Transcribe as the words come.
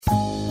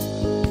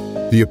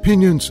The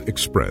opinions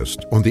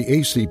expressed on the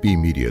ACB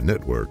Media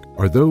Network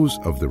are those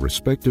of the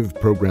respective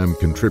program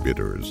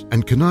contributors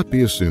and cannot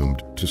be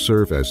assumed to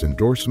serve as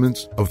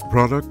endorsements of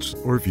products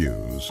or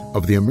views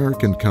of the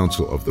American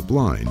Council of the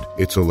Blind,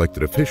 its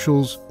elected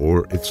officials,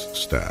 or its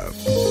staff.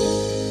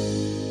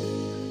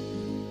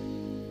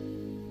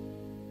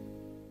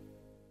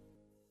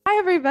 Hi,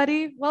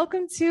 everybody.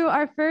 Welcome to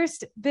our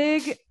first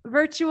big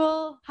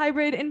virtual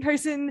hybrid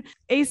in-person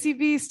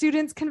ACB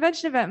Students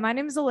Convention event. My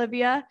name is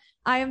Olivia.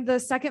 I am the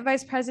second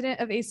vice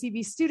president of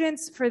ACB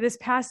students for this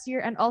past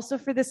year and also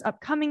for this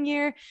upcoming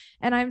year.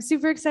 And I'm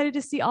super excited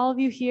to see all of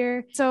you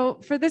here.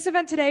 So for this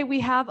event today,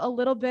 we have a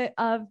little bit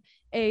of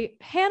a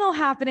panel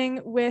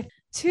happening with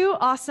two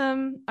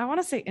awesome, I want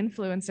to say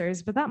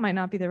influencers, but that might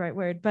not be the right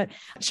word, but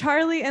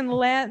Charlie and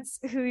Lance,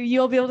 who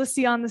you'll be able to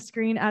see on the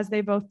screen as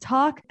they both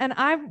talk. And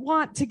I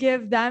want to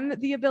give them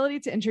the ability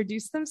to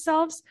introduce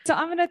themselves. So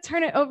I'm going to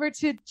turn it over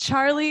to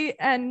Charlie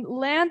and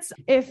Lance,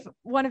 if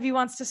one of you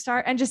wants to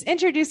start, and just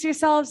introduce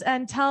yourselves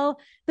and tell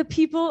the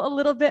people a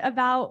little bit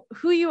about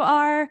who you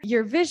are,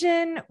 your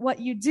vision, what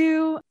you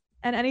do,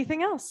 and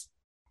anything else.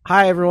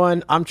 Hi,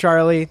 everyone. I'm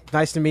Charlie.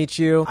 Nice to meet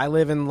you. I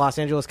live in Los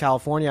Angeles,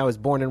 California. I was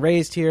born and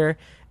raised here,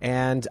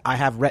 and I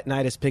have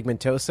retinitis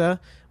pigmentosa,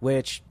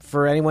 which,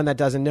 for anyone that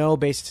doesn't know,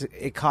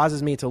 it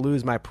causes me to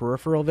lose my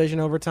peripheral vision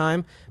over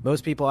time.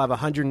 Most people have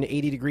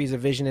 180 degrees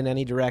of vision in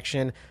any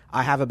direction.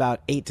 I have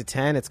about 8 to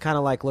 10. It's kind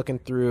of like looking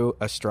through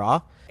a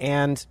straw.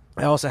 And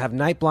I also have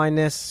night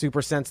blindness,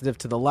 super sensitive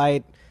to the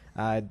light,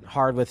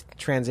 hard with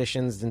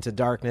transitions into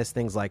darkness,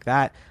 things like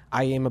that.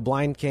 I am a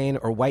blind cane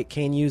or white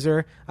cane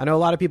user. I know a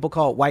lot of people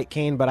call it white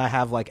cane, but I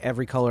have like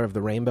every color of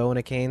the rainbow in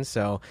a cane,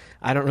 so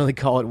I don't really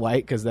call it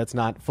white because that's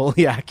not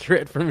fully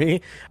accurate for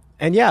me.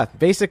 And yeah,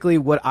 basically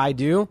what I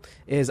do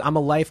is I'm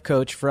a life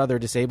coach for other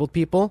disabled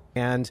people,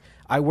 and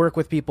I work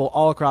with people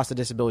all across the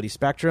disability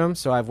spectrum.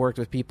 So I've worked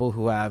with people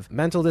who have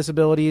mental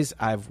disabilities.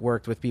 I've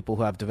worked with people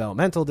who have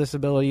developmental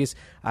disabilities.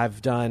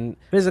 I've done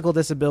physical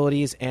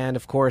disabilities, and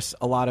of course,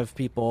 a lot of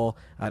people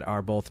that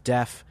are both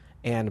deaf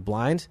and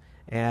blind.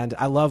 And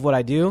I love what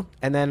I do.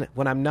 And then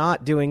when I'm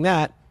not doing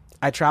that,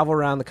 I travel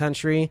around the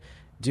country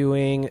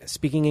doing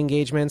speaking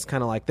engagements,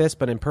 kind of like this,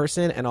 but in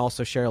person, and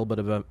also share a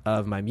little bit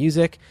of my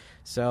music.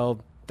 So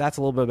that's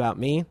a little bit about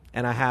me.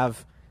 And I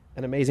have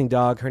an amazing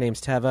dog. Her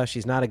name's Teva.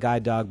 She's not a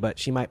guide dog, but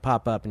she might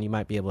pop up and you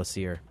might be able to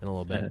see her in a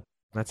little bit.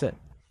 That's it.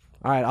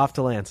 All right, off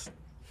to Lance.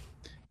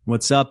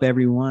 What's up,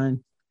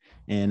 everyone?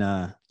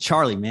 And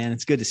Charlie, man,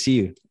 it's good to see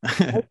you.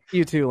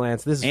 You too,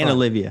 Lance. This is and fun.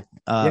 Olivia.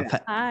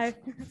 Hi.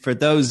 For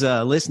those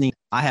listening,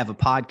 I have a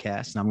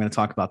podcast, and I'm going to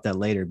talk about that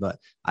later. But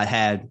I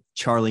had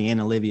Charlie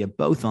and Olivia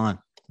both on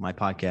my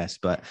podcast.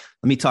 But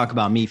let me talk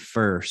about me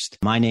first.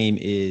 My name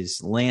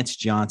is Lance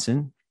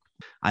Johnson.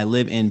 I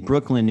live in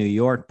Brooklyn, New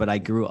York, but I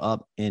grew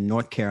up in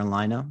North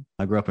Carolina.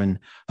 I grew up in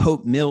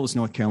Hope Mills,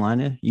 North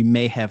Carolina. You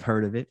may have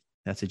heard of it.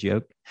 That's a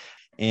joke.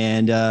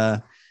 And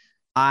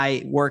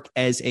I work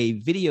as a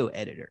video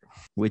editor,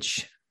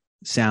 which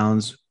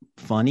sounds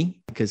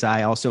funny because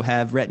I also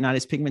have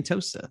retinitis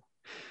pigmentosa.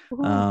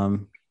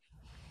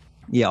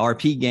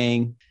 RP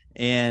gang.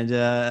 And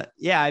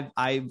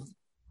I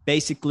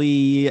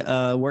basically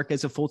work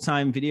as a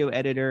full-time video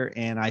editor,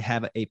 and I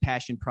have a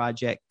passion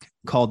project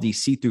called the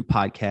See-Through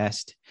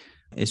Podcast.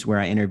 It's where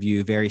I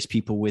interview various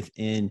people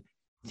within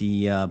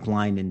the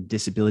blind and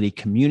disability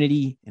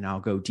community, and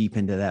I'll go deep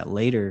into that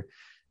later.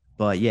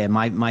 But yeah,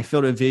 my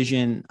field of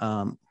vision,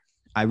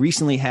 I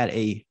recently had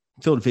a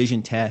field of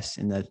vision test,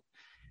 and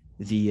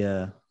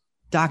the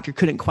doctor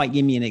couldn't quite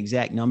give me an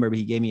exact number, but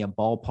he gave me a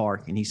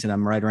ballpark, and he said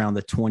I'm right around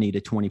the 20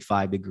 to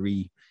 25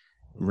 degree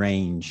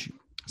range.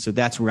 So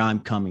that's where I'm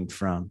coming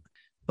from.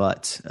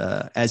 But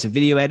as a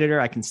video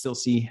editor, I can still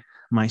see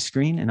my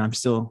screen, and I'm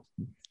still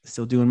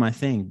doing my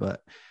thing.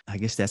 But I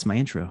guess that's my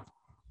intro.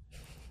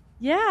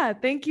 Yeah,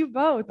 thank you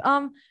both.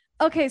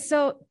 Okay,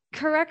 so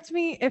correct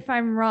me if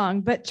I'm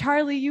wrong, but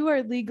Charlie, you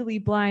are legally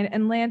blind,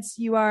 and Lance,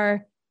 you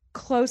are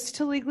close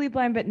to legally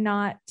blind, but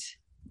not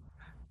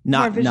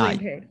visually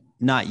impaired.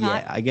 Not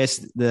yet. I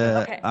guess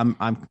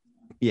I'm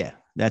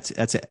that's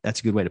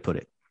a good way to put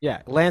it.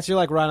 Yeah, Lance, you're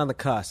like right on the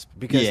cusp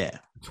because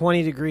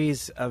 20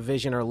 degrees of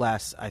vision or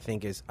less, I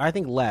think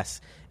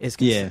less is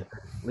considered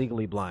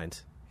legally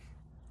blind.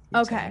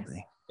 Exactly.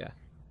 Okay. Yeah.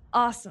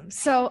 Awesome.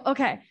 So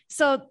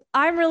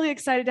I'm really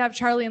excited to have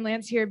Charlie and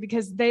Lance here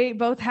because they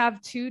both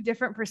have two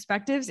different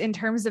perspectives in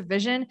terms of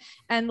vision.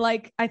 And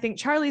like I think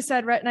Charlie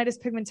said,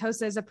 retinitis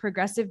pigmentosa is a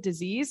progressive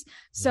disease.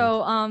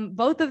 So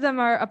both of them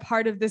are a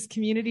part of this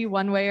community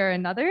one way or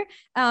another,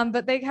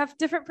 but they have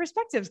different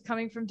perspectives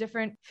coming from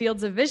different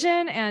fields of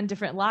vision and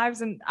different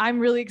lives. And I'm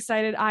really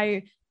excited.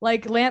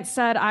 Like Lance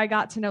said, I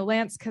got to know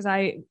Lance because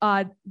I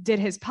did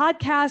his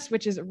podcast,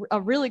 which is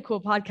a really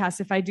cool podcast.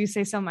 If I do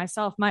say so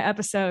myself, my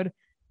episode,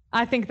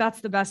 I think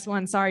that's the best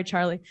one. Sorry,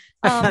 Charlie.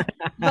 But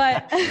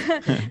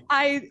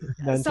I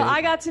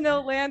got to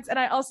know Lance, and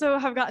I also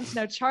have gotten to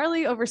know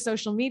Charlie over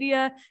social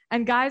media.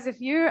 And guys, if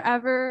you're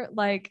ever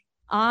like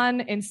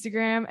on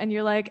Instagram and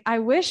you're like, I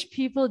wish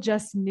people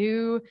just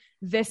knew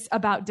this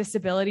about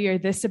disability or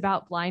this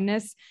about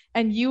blindness,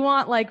 and you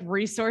want like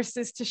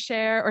resources to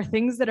share or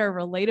things that are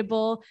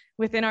relatable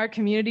within our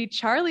community,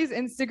 Charlie's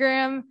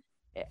Instagram,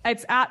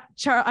 it's at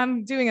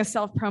I'm doing a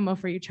self promo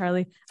for you,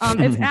 Charlie.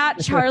 It's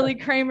at Charlie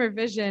Kramer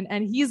Vision,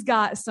 and he's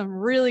got some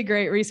really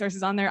great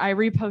resources on there. I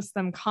repost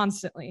them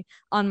constantly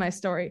on my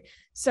story.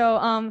 So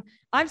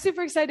I'm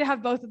super excited to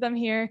have both of them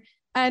here.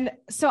 And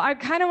so I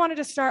kind of wanted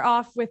to start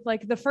off with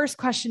like the first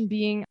question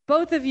being,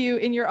 both of you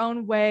in your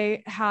own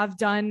way have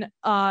done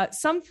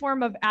some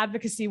form of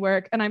advocacy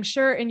work. And I'm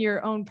sure in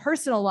your own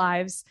personal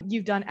lives,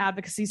 you've done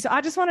advocacy. So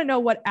I just want to know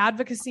what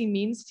advocacy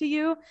means to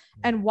you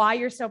and why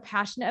you're so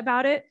passionate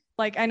about it.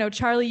 Like, I know,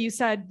 Charlie, you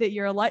said that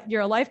you're a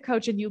life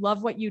coach and you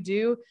love what you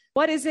do.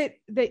 What is it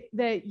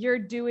that you're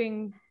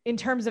doing in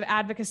terms of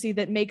advocacy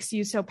that makes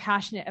you so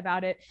passionate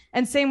about it?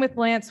 And same with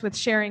Lance, with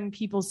sharing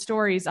people's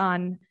stories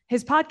on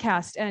his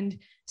podcast and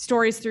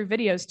stories through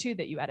videos too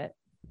that you edit.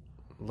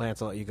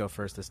 Lance, I'll let you go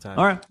first this time.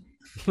 All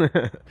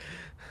right.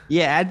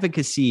 Yeah,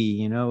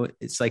 advocacy,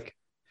 it's like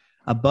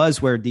a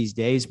buzzword these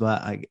days,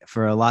 but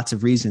for lots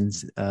of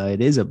reasons,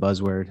 it is a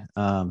buzzword.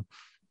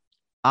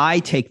 I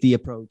take the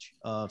approach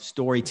of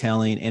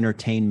storytelling,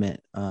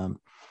 entertainment.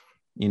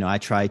 I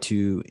try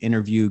to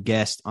interview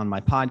guests on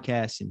my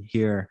podcast and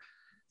hear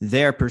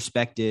their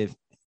perspective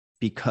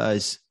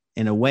because,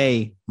 in a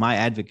way, my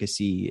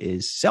advocacy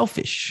is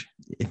selfish,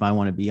 if I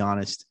want to be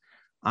honest.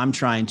 I'm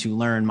trying to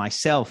learn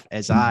myself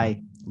as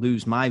I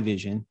lose my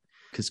vision,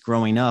 because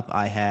growing up,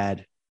 I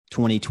had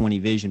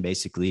 20/20 vision,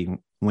 basically,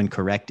 when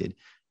corrected.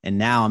 And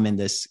now I'm in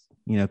this,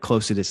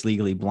 close to this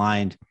legally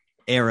blind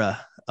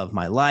era of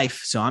my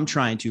life. So I'm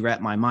trying to wrap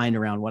my mind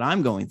around what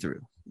I'm going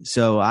through.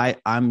 So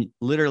I'm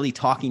literally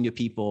talking to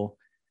people,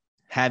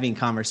 having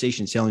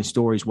conversations, telling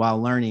stories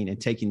while learning and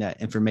taking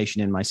that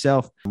information in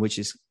myself,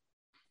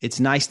 it's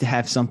nice to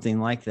have something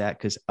like that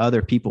because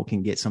other people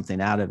can get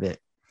something out of it.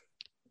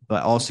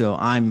 But also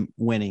I'm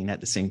winning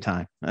at the same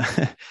time.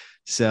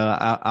 So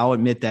I'll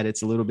admit that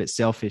it's a little bit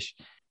selfish.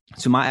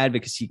 So my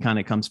advocacy kind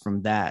of comes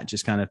from that,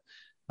 just kind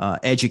of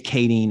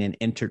educating and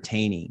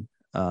entertaining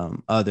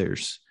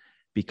others.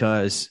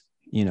 Because,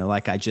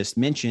 like I just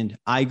mentioned,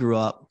 I grew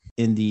up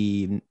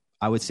in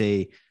I would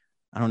say,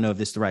 I don't know if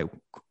this is the right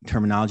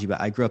terminology, but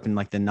I grew up in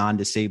like the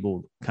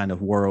non-disabled kind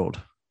of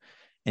world.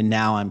 And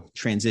now I'm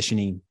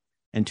transitioning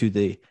into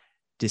the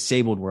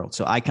disabled world.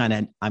 So I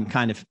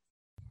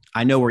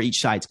know where each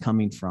side's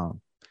coming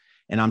from,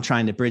 and I'm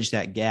trying to bridge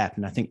that gap.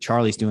 And I think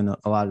Charlie's doing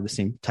a lot of the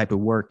same type of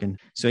work. And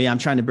so, yeah, I'm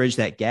trying to bridge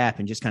that gap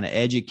and just kind of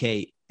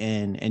educate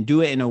and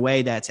do it in a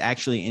way that's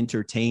actually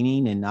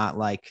entertaining and not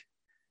like,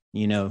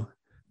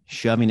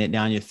 shoving it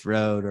down your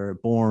throat or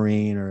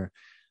boring or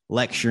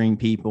lecturing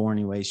people or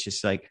anyways,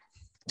 just like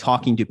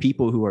talking to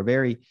people who are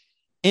very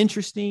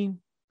interesting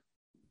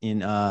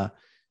and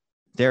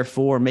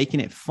therefore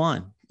making it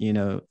fun,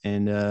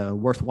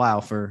 and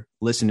worthwhile for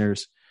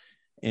listeners.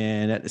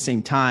 And at the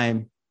same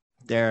time,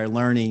 they're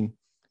learning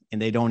and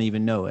they don't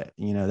even know it.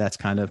 That's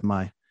kind of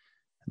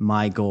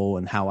my goal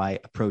and how I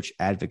approach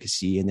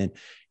advocacy. And then,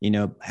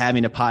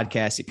 having a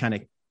podcast, it kind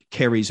of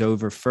carries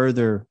over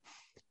further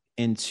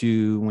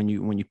into when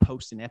you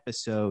post an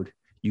episode,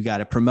 you got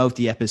to promote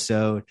the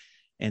episode,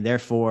 and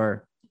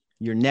therefore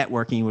you're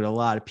networking with a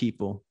lot of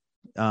people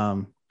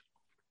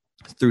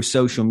through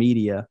social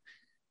media,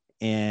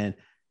 and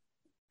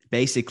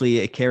basically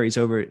it carries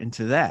over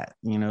into that,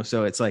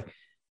 so it's like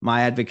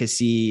my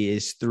advocacy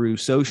is through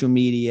social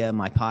media,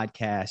 my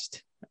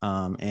podcast,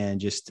 and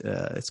just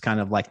it's kind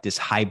of like this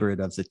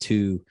hybrid of the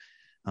two,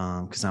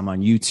 because I'm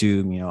on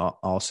YouTube,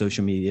 all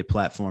social media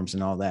platforms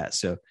and all that.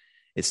 So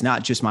it's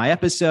not just my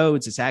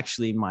episodes, it's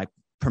actually my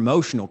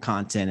promotional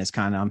content is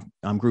kind of,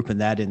 I'm grouping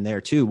that in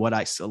there too. What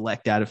I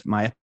select out of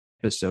my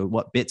episode,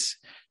 what bits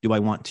do I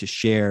want to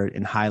share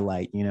and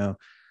highlight,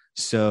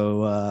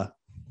 So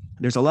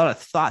there's a lot of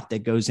thought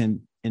that goes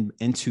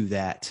into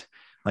that.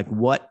 Like,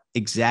 what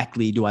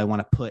exactly do I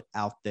want to put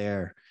out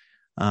there?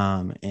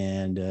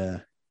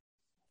 And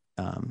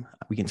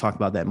we can talk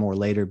about that more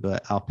later,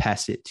 but I'll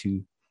pass it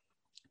to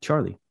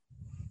Charlie.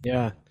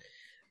 Yeah.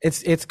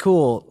 It's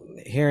cool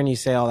hearing you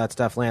say all that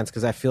stuff, Lance,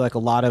 because I feel like a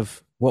lot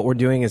of what we're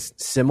doing is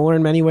similar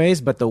in many ways,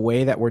 but the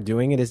way that we're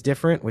doing it is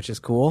different, which is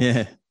cool.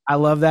 Yeah. I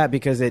love that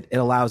because it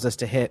allows us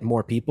to hit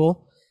more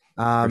people.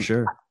 For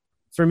sure.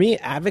 For me,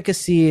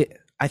 advocacy,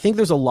 I think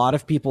there's a lot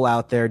of people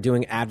out there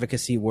doing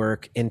advocacy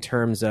work in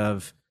terms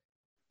of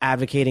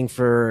advocating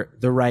for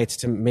the rights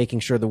to making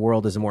sure the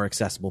world is a more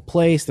accessible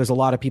place. There's a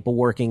lot of people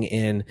working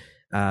in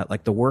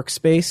like the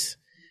workspace,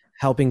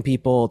 helping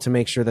people to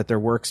make sure that their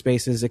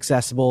workspace is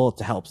accessible,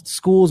 to help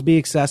schools be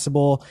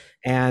accessible.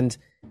 And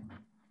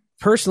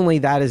personally,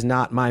 that is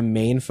not my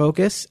main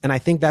focus. And I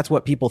think that's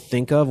what people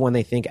think of when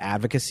they think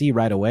advocacy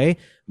right away.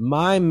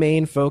 My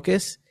main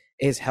focus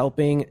is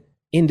helping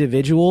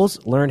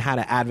individuals learn how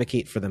to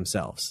advocate for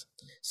themselves.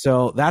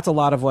 So that's a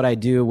lot of what I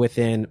do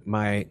within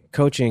my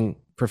coaching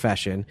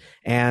profession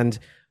and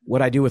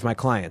what I do with my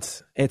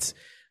clients. It's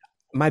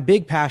my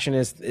big passion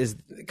is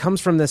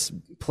comes from this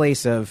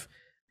place of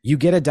you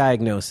get a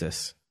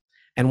diagnosis.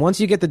 And once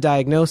you get the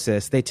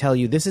diagnosis, they tell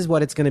you this is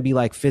what it's going to be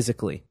like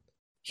physically.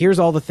 Here's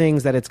all the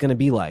things that it's going to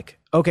be like.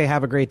 Okay,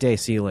 have a great day.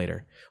 See you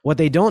later. What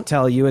they don't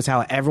tell you is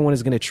how everyone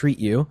is going to treat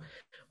you,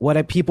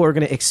 what people are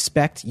going to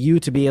expect you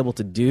to be able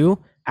to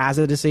do as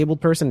a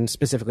disabled person, and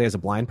specifically as a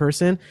blind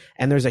person.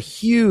 And there's a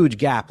huge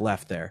gap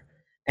left there.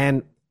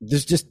 And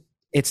there's just,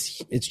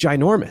 it's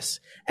ginormous.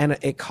 And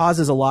it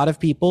causes a lot of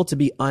people to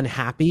be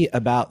unhappy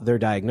about their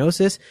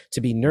diagnosis,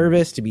 to be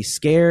nervous, to be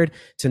scared,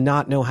 to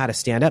not know how to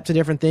stand up to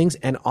different things.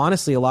 And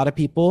honestly, a lot of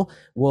people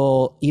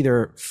will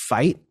either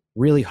fight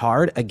really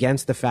hard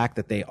against the fact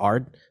that they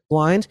are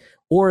blind,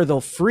 or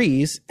they'll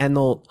freeze and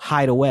they'll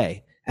hide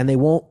away and they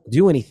won't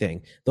do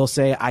anything. They'll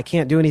say, I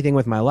can't do anything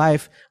with my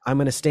life. I'm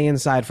going to stay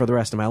inside for the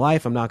rest of my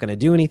life. I'm not going to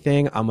do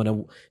anything. I'm going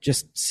to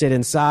just sit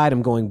inside.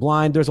 I'm going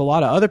blind. There's a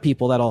lot of other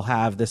people that'll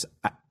have this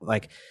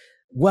like,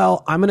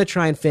 well, I'm going to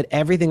try and fit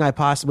everything I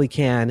possibly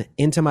can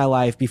into my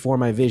life before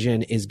my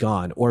vision is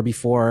gone, or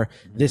before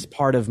this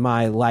part of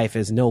my life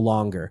is no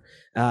longer.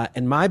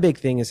 And my big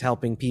thing is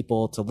helping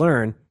people to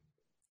learn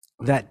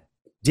that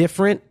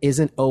different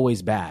isn't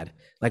always bad.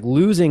 Like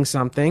losing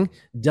something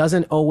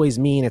doesn't always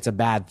mean it's a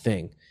bad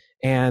thing.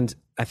 And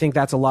I think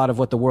that's a lot of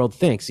what the world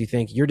thinks. You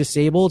think you're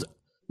disabled.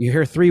 You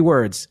hear 3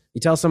 words.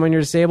 You tell someone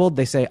you're disabled,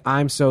 they say,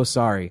 I'm so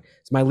sorry.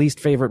 It's my least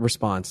favorite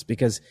response,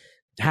 because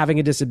having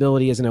a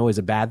disability isn't always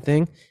a bad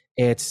thing.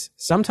 It's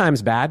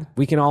sometimes bad.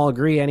 We can all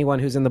agree, anyone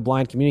who's in the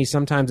blind community,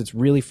 sometimes it's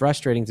really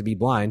frustrating to be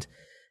blind.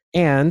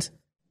 And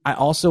I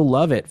also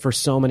love it for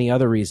so many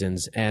other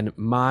reasons. And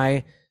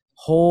my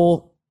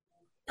whole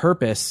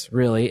purpose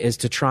really is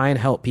to try and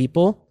help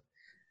people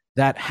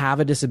that have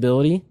a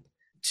disability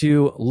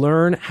to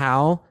learn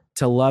how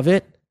to love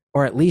it,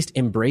 or at least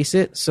embrace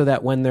it, so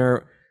that when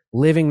they're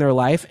living their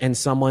life and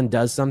someone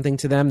does something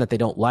to them that they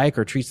don't like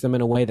or treats them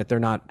in a way that they're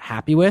not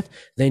happy with,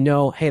 they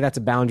know, hey, that's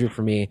a boundary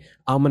for me.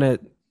 I'm going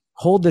to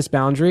hold this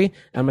boundary. And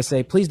I'm going to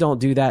say, please don't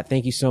do that.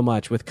 Thank you so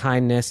much, with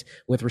kindness,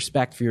 with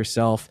respect for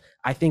yourself.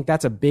 I think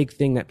that's a big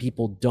thing that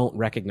people don't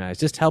recognize.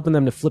 Just helping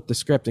them to flip the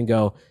script and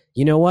go,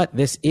 you know what?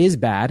 This is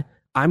bad.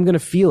 I'm going to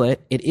feel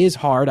it. It is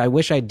hard. I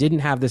wish I didn't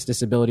have this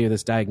disability or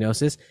this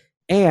diagnosis.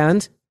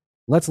 And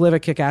let's live a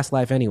kick-ass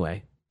life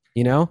anyway,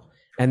 you know?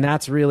 And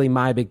that's really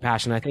my big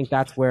passion. I think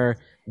that's where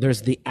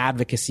there's the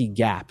advocacy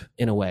gap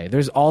in a way.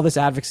 There's all this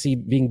advocacy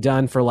being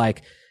done for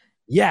like,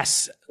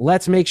 yes,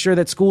 let's make sure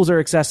that schools are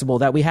accessible,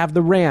 that we have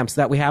the ramps,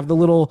 that we have the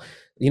little,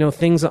 you know,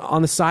 things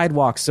on the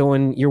sidewalk. So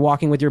when you're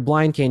walking with your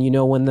blind cane, you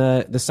know when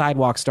the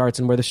sidewalk starts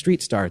and where the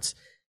street starts.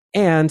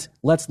 And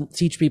let's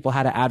teach people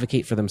how to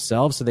advocate for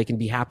themselves so they can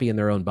be happy in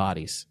their own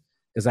bodies,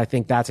 because I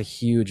think that's a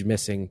huge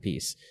missing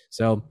piece.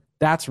 So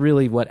that's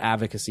really what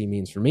advocacy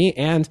means for me.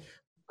 And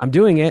I'm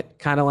doing it,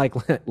 kind of like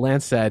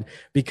Lance said,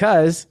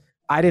 because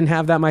I didn't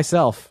have that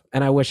myself,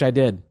 and I wish I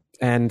did.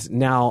 And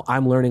now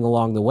I'm learning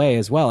along the way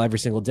as well, every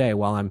single day,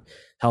 while I'm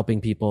helping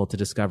people to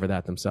discover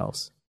that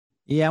themselves.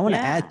 Yeah, I want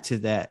to add to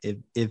that,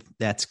 if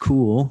that's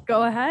cool.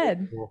 Go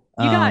ahead. You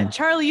got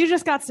Charlie. You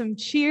just got some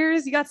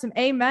cheers. You got some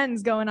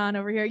amens going on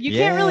over here. You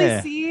can't really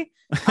see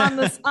on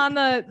this on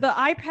the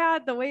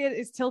iPad the way it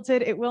is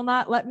tilted. It will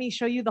not let me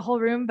show you the whole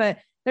room, but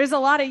there's a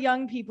lot of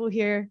young people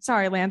here.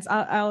 Sorry, Lance.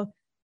 I'll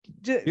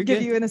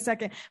give you in a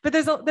second. But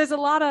there's a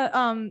lot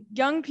of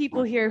young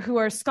people here who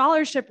are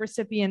scholarship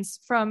recipients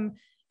from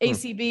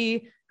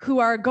ACB who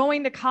are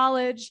going to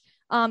college.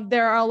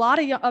 There are a lot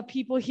of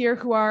people here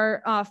who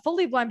are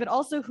fully blind, but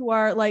also who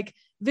are like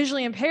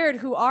visually impaired,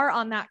 who are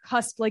on that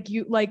cusp, like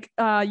you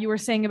were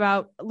saying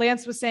about,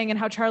 Lance was saying, and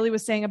how Charlie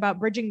was saying about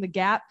bridging the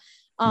gap.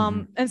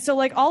 And so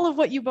like all of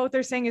what you both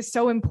are saying is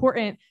so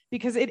important,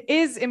 because it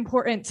is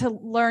important to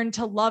learn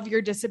to love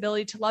your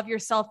disability, to love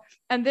yourself.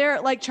 And there,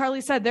 like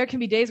Charlie said, there can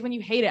be days when you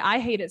hate it. I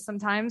hate it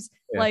sometimes.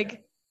 Yeah.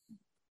 Like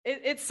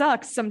it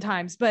sucks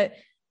sometimes, but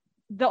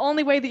the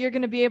only way that you're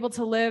going to be able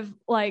to live,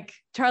 like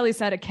Charlie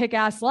said, a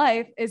kick-ass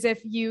life is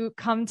if you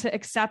come to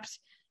accept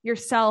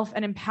yourself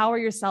and empower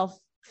yourself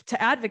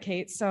to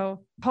advocate.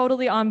 So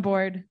totally on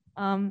board.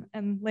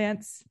 And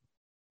Lance,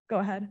 go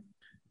ahead.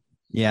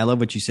 Yeah, I love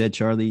what you said,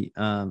 Charlie.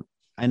 And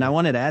I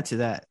wanted to add to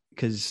that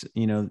because,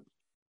 you know,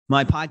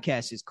 my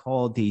podcast is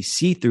called the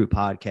See-Through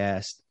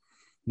Podcast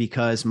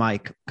because my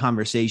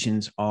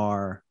conversations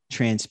are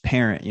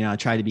transparent. You know, I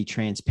try to be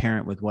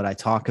transparent with what I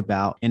talk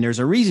about. And there's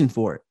a reason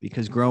for it,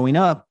 because growing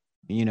up,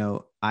 you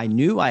know, I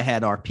knew I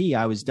had RP.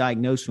 I was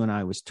diagnosed when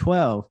I was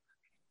 12,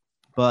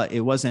 but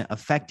it wasn't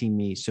affecting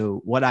me.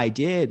 So what I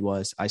did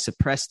was I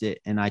suppressed it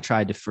and I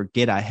tried to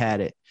forget I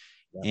had it.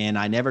 Yeah. And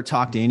I never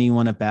talked to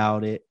anyone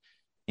about it.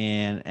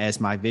 And as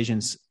my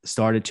visions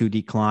started to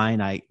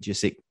decline,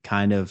 it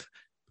kind of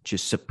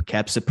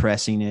kept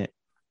suppressing it.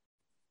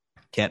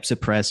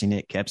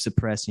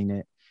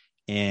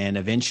 And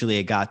eventually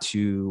it got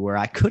to where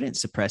I couldn't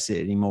suppress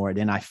it anymore.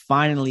 Then I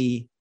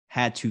finally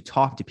had to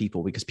talk to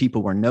people because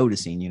people were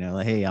noticing, you know,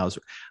 like, hey, I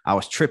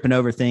was tripping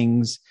over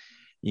things,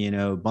 you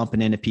know,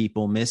 bumping into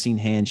people, missing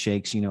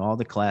handshakes, you know, all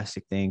the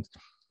classic things.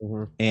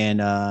 Mm-hmm.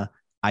 And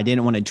I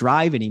didn't want to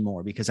drive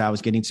anymore because I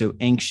was getting so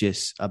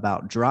anxious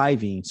about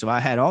driving. So I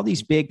had all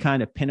these big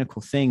kind of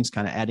pinnacle things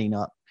kind of adding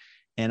up,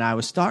 and I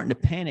was starting to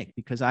panic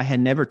because I had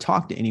never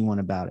talked to anyone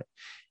about it.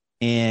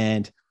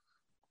 And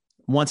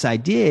once I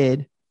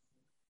did,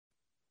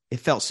 it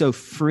felt so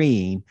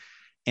freeing,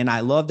 and I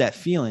love that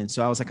feeling.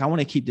 So I was like, I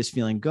want to keep this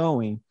feeling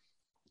going.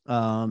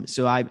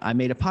 So I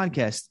made a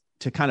podcast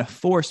to kind of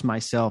force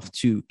myself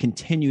to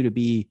continue to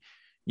be,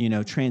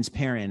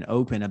 transparent and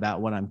open about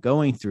what I'm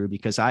going through,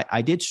 because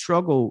I did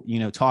struggle,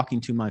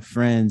 talking to my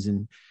friends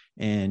and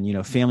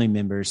family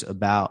members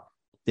about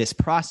this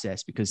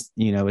process, because,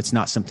 it's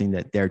not something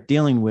that they're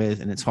dealing with,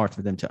 and it's hard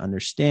for them to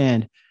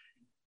understand.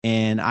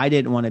 And I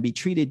didn't want to be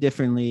treated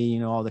differently,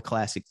 all the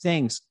classic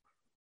things.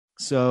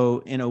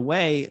 So in a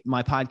way,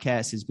 my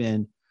podcast has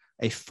been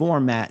a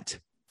format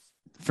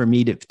for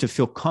me to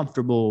feel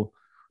comfortable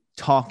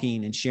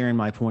talking and sharing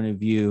my point of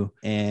view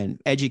and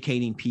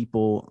educating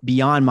people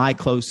beyond my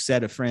close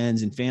set of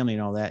friends and family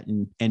and all that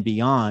and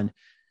beyond.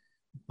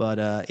 But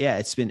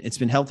it's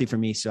been healthy for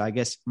me. So I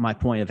guess my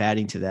point of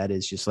adding to that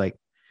is just like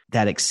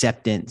that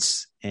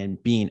acceptance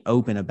and being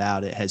open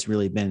about it has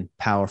really been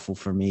powerful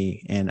for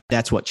me. And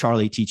that's what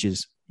Charlie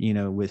teaches,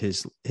 with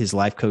his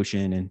life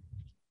coaching. And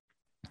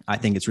I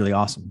think it's really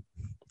awesome.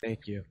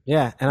 Thank you.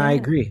 Yeah. And I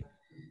agree.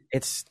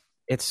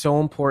 It's so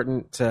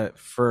important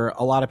for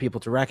a lot of people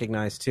to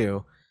recognize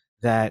too,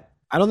 that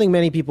I don't think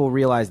many people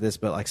realize this,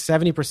 but like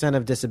 70%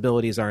 of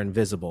disabilities are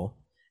invisible.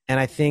 And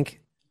I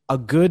think a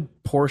good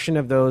portion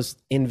of those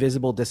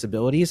invisible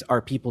disabilities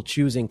are people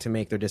choosing to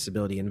make their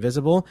disability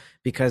invisible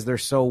because they're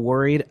so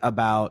worried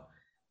about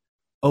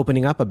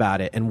opening up about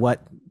it and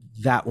what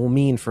that will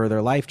mean for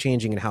their life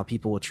changing and how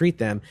people will treat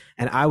them.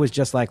 And I was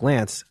just like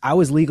Lance. I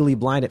was legally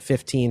blind at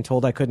 15,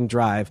 told I couldn't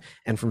drive.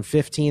 And from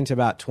 15 to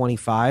about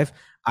 25,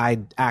 I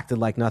acted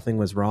like nothing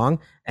was wrong.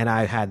 And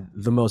I had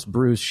the most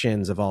bruised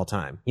shins of all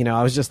time.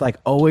 I was just like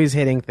always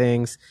hitting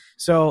things.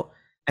 So,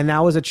 and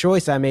that was a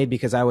choice I made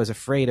because I was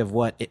afraid of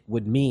what it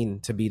would mean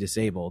to be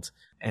disabled.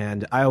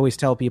 And I always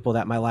tell people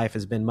that my life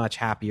has been much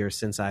happier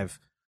since I've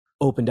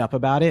opened up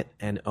about it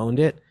and owned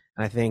it.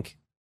 And I think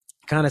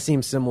it kind of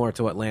seems similar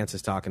to what Lance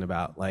is talking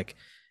about. Like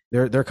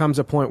there comes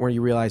a point where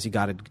you realize you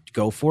got to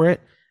go for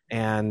it,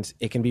 and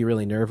it can be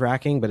really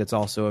nerve-wracking, but it's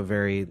also a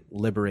very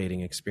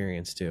liberating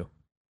experience too.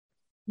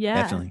 Yeah,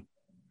 definitely.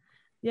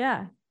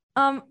 Yeah.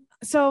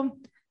 So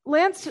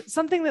Lance,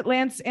 something that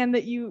Lance and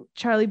that you,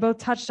 Charlie, both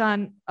touched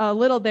on a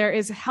little there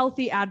is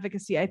healthy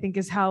advocacy, I think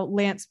is how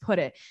Lance put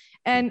it.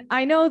 And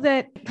I know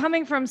that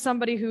coming from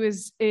somebody who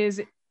is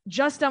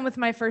just done with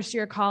my first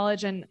year of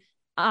college, and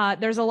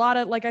there's a lot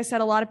of, like I said,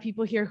 a lot of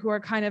people here who are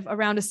kind of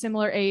around a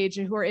similar age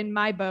and who are in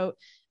my boat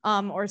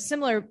or a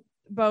similar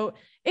boat.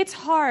 It's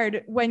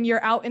hard when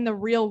you're out in the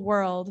real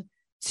world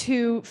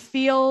to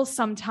feel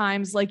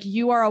sometimes like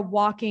you are a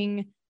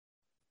walking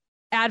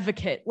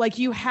advocate. Like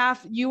you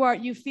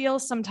feel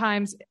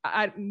sometimes,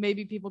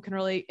 maybe people can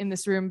relate in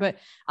this room, but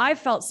I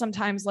felt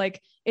sometimes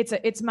like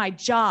it's my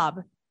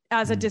job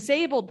as a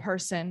disabled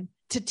person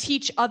to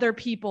teach other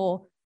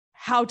people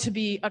how to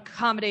be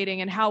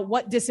accommodating and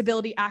what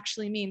disability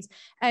actually means.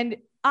 And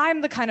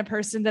I'm the kind of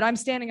person that I'm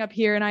standing up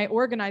here and I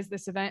organize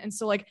this event. And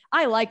so like,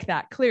 I like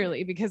that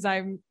clearly because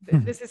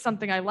this is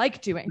something I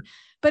like doing,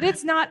 but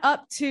it's not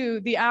up to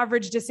the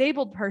average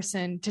disabled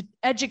person to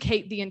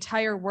educate the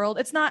entire world.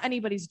 It's not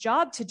anybody's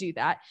job to do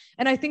that.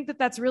 And I think that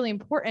that's really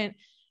important.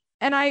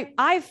 And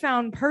I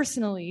found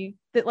personally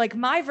that like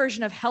my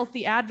version of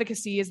healthy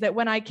advocacy is that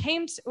when I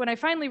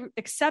finally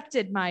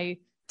accepted my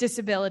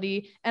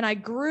disability and I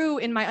grew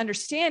in my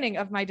understanding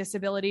of my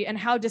disability and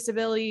how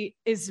disability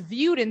is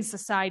viewed in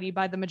society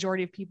by the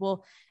majority of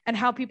people and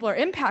how people are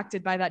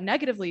impacted by that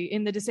negatively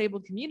in the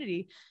disabled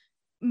community,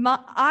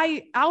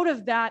 out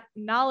of that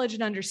knowledge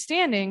and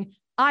understanding,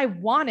 I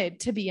wanted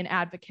to be an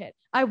advocate.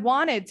 I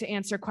wanted to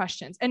answer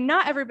questions, and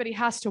not everybody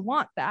has to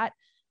want that.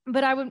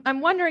 But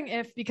I'm wondering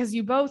if, because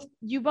you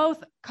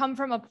both come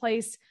from a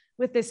place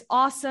with this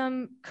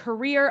awesome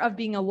career of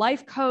being a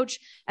life coach,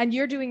 and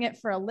you're doing it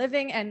for a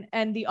living,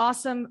 and the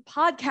awesome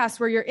podcast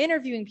where you're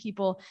interviewing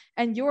people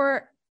and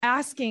you're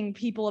asking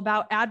people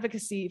about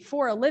advocacy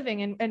for a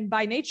living. And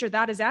by nature,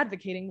 that is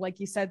advocating,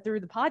 like you said, through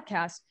the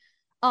podcast.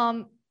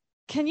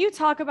 Can you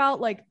talk about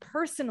like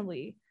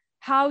personally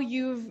how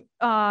you've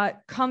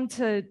come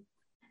to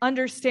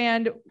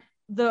understand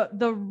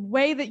the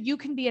way that you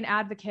can be an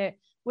advocate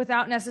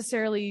without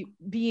necessarily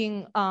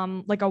being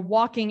like a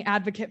walking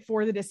advocate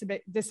for the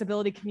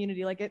disability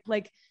community?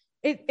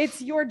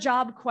 It's your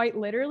job quite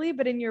literally,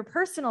 but in your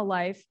personal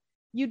life,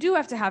 you do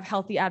have to have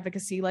healthy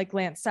advocacy, like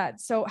Lance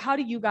said. So how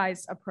do you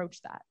guys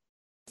approach that?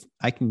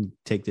 I can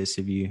take this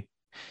if you,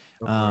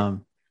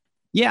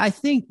 I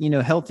think,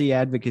 healthy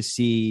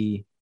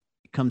advocacy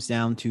comes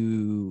down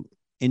to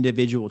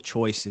individual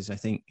choices. I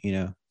think,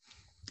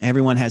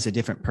 everyone has a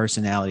different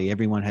personality.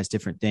 Everyone has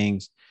different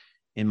things,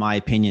 in my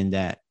opinion,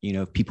 that,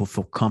 people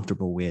feel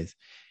comfortable with.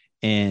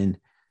 And,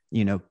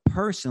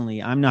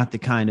 personally, I'm not the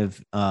kind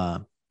of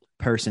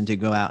person to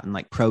go out and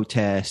like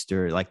protest,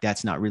 or like,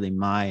 that's not really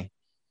my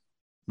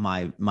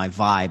my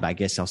vibe, I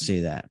guess I'll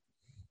say that.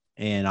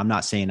 And I'm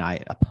not saying I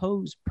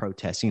oppose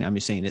protesting. I'm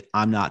just saying that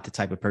I'm not the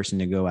type of person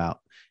to go out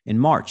and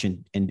march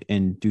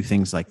and do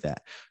things like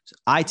that. So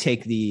I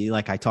take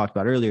like I talked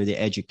about earlier, the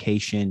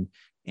education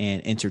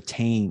and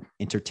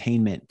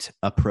entertainment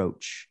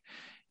approach,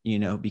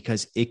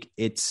 because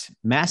it's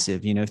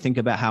massive. Think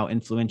about how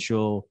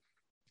influential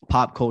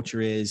pop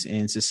culture is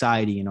in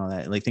society and all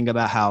that. Like, think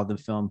about how the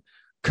film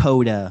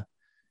Coda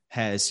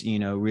has,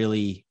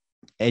 really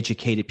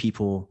educated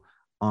people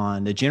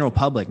on the general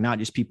public, not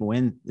just people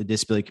in the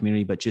disability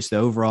community, but just the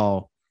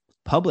overall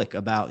public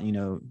about,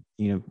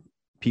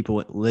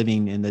 people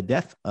living in the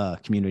deaf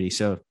community.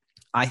 So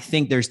I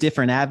think there's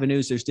different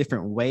avenues, there's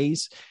different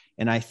ways.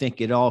 And I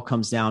think it all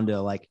comes down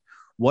to like,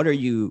 what are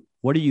you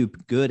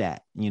good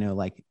at?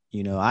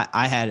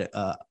 I had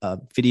a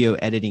video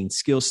editing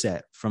skill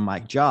set from my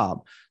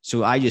job.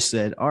 So I just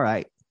said, all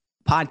right,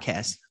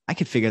 podcast, I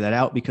could figure that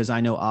out because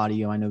I know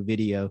audio, I know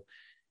video.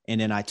 And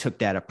then I took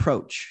that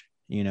approach,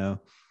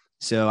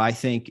 So I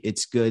think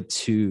it's good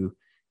to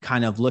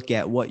kind of look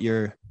at what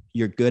you're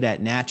good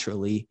at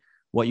naturally,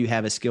 what you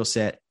have a skill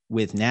set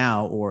with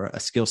now, or a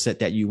skill set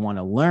that you want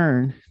to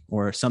learn,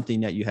 or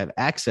something that you have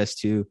access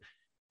to,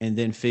 and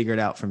then figure it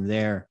out from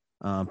there.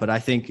 But I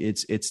think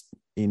it's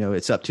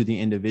up to the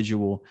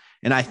individual.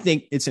 And I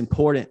think it's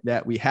important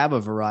that we have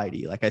a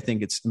variety. Like, I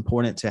think it's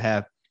important to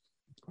have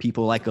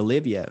people like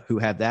Olivia who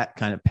have that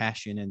kind of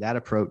passion and that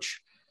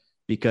approach,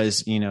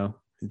 because,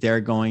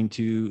 they're going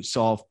to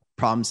solve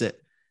problems that,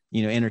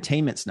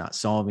 entertainment's not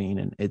solving.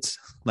 And it's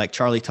like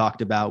Charlie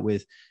talked about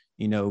with,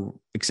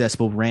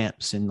 accessible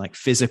ramps and like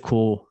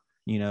physical,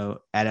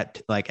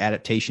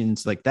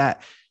 adaptations like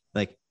that.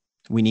 Like,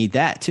 we need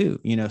that too,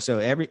 so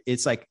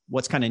it's like,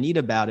 what's kind of neat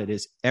about it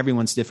is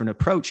everyone's different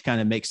approach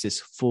kind of makes this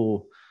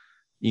full,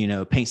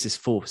 paints this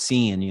full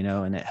scene,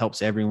 and it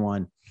helps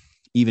everyone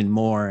even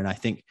more. And I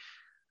think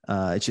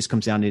it just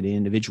comes down to the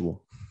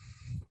individual.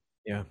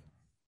 Yeah.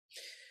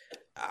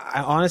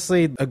 I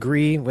honestly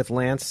agree with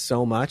Lance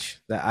so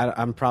much that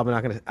I'm probably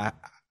not going to,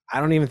 I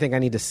don't even think I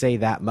need to say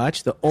that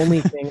much. The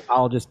only thing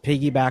I'll just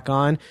piggyback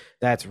on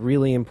that's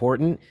really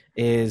important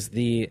is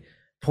the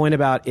point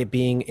about it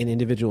being an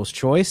individual's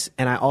choice.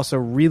 And I also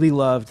really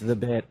loved the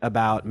bit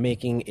about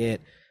making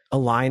it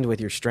aligned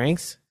with your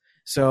strengths.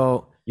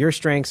 So your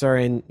strengths are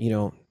in,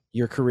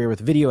 your career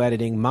with video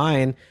editing.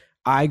 Mine,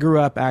 I grew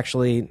up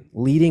actually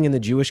leading in the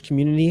Jewish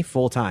community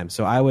full time.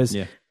 So I was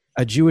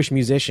a Jewish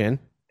musician,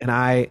 and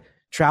I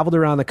traveled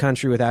around the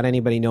country without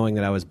anybody knowing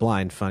that I was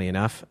blind, funny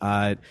enough.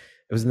 It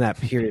was in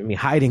that period of me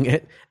hiding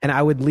it. And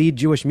I would lead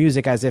Jewish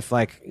music as if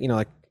like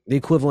the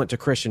equivalent to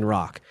Christian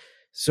rock.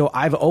 So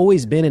I've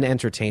always been an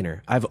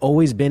entertainer. I've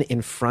always been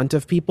in front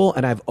of people,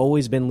 and I've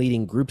always been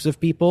leading groups of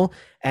people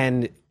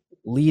and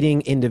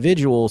leading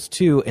individuals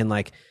too in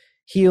like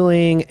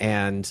healing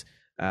and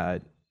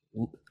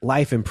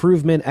life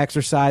improvement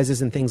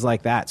exercises and things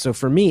like that. So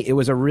for me, it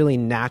was a really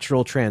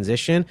natural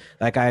transition.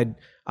 Like I'm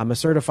a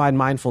certified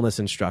mindfulness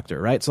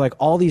instructor, right? So like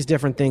all these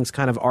different things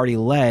kind of already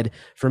led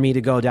for me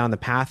to go down the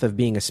path of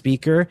being a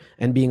speaker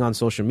and being on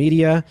social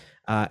media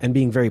and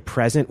being very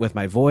present with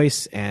my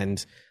voice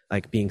and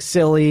like being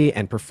silly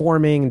and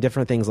performing and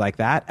different things like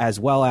that, as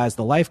well as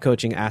the life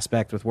coaching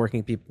aspect with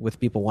working with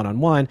people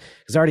one-on-one,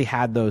 because I already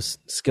had those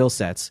skill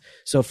sets.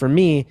 So for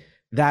me,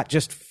 that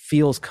just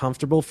feels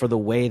comfortable for the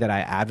way that I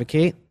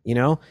advocate,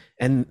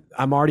 and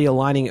I'm already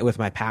aligning it with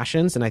my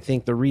passions. And I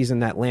think the reason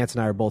that Lance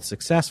and I are both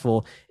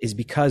successful is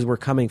because we're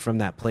coming from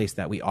that place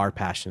that we are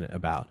passionate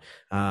about,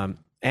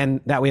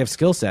 and that we have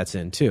skill sets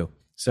in too.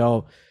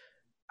 So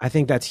I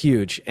think that's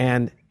huge.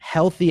 And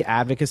healthy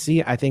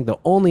advocacy, I think the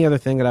only other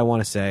thing that I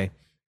want to say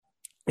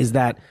is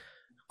that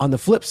on the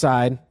flip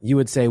side, you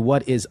would say,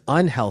 what is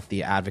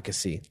unhealthy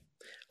advocacy?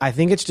 I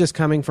think it's just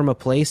coming from a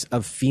place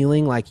of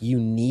feeling like you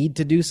need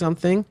to do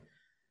something,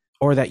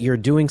 or that you're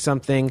doing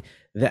something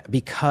that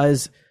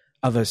because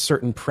of a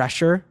certain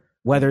pressure,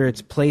 whether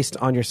it's placed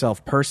on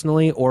yourself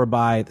personally or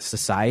by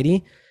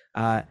society,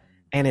 and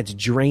it's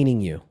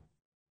draining you.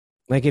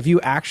 Like if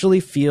you actually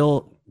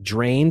feel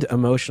drained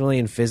emotionally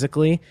and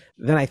physically,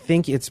 then I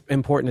think it's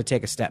important to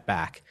take a step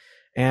back.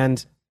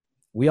 And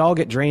we all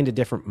get drained at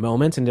different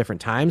moments and different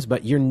times,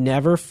 but you're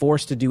never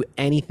forced to do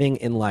anything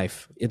in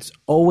life. It's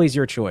always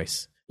your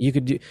choice. You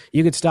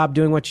could stop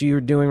doing what you're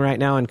doing right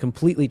now and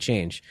completely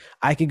change.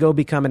 I could go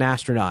become an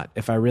astronaut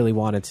if I really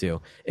wanted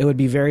to. It would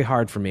be very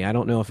hard for me. I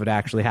don't know if it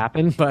actually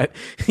happened, but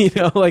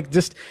like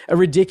just a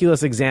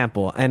ridiculous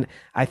example. And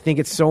I think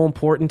it's so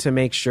important to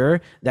make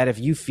sure that if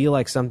you feel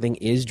like something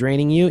is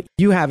draining you,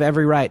 you have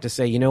every right to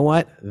say, you know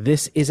what,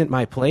 this isn't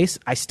my place.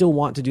 I still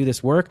want to do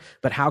this work,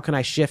 but how can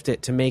I shift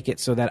it to make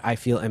it so that I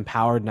feel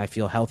empowered and I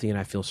feel healthy and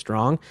I feel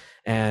strong?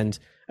 And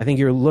I think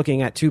you're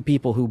looking at two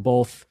people who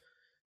both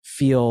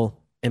feel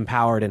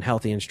empowered and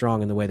healthy and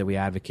strong in the way that we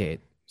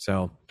advocate.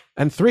 So,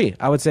 and three,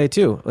 I would say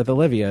too, with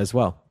Olivia as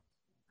well.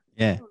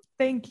 Yeah.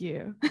 Thank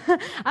you.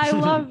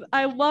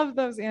 I love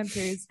those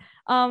answers.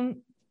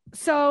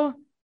 So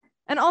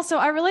And also,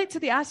 I relate to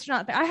the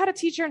astronaut thing. I had a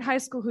teacher in high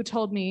school who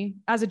told me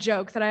as a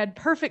joke that I had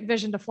perfect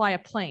vision to fly a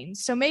plane.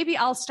 So maybe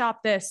I'll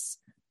stop this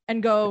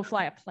and go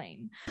fly a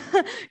plane.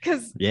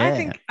 Because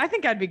I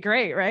think I'd be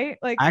great, right?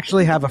 Like, I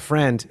actually have a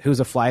friend who's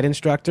a flight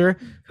instructor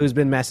who's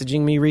been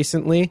messaging me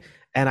recently.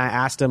 And I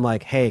asked him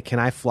like, hey, can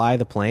I fly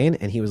the plane?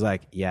 And he was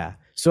like, yeah.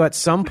 So at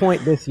some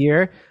point this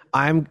year,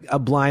 I'm a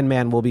blind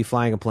man will be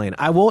flying a plane.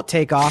 I won't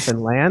take off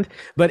and land,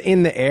 but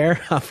in the air,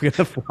 I'm going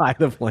to fly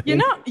the plane. You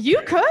know, you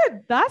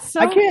could. That's so,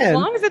 I can. As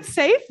long as it's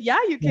safe. Yeah,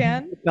 you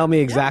can. Tell me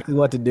exactly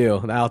what to do,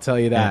 and I'll tell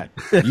you that.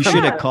 You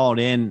should have called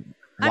in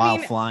while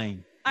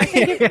flying. I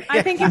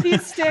think if you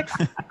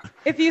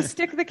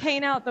stick the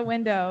cane out the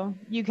window,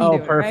 you can do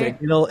it.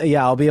 Perfect. Right?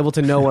 I'll be able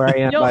to know where I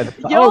am.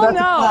 You'll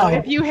know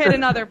if you hit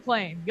another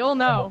plane. You'll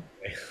know.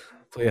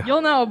 Yeah.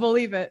 You'll know.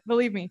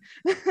 Believe me.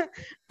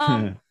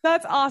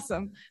 That's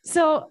awesome.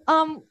 So,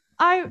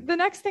 the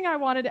next thing I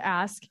wanted to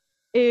ask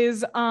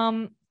is,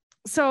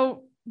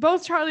 so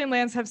both Charlie and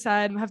Lance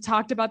have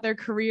talked about their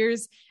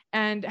careers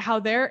and how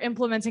they're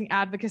implementing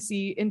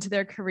advocacy into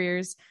their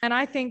careers. And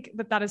I think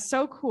that is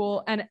so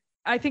cool. And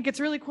I think it's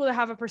really cool to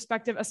have a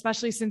perspective,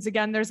 especially since,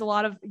 again, there's a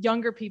lot of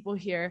younger people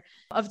here,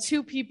 of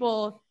two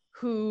people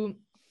who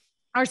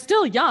are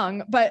still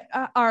young, but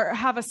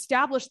have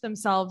established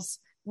themselves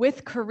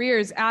with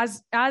careers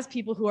as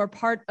people who are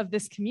part of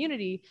this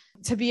community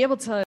to be able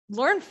to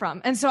learn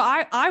from. And so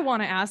I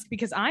want to ask,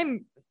 because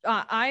I'm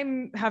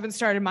haven't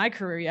started my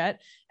career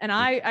yet, and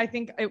I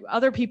think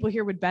other people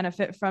here would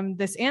benefit from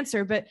this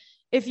answer. But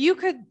if you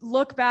could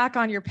look back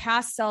on your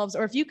past selves,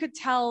 or if you could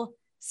tell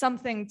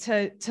something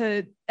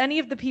to any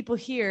of the people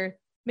here,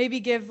 maybe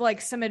give like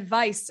some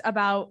advice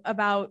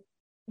about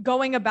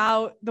going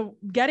about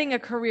getting a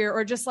career,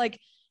 or just like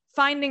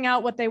finding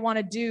out what they want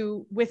to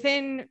do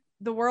within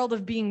the world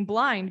of being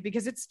blind,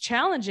 because it's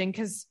challenging.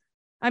 Because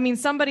I mean,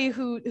 somebody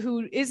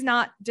who is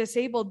not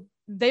disabled,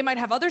 they might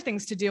have other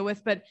things to deal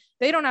with, but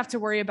they don't have to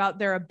worry about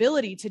their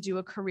ability to do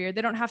a career.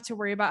 They don't have to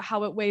worry about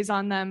how it weighs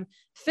on them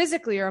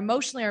physically or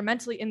emotionally or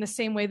mentally in the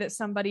same way that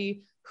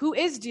somebody who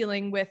is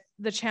dealing with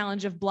the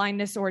challenge of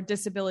blindness or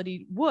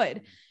disability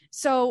would.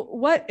 So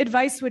what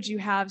advice would you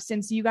have,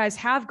 since you guys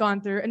have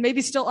gone through and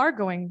maybe still are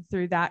going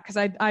through that? Because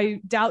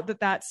I doubt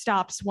that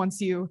stops once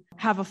you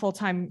have a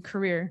full-time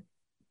career.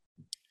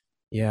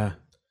 Yeah.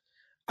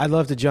 I'd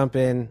love to jump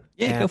in.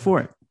 Yeah, go for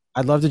it.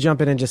 I'd love to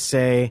jump in and just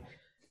say,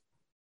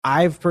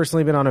 I've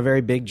personally been on a very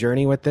big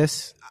journey with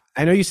this.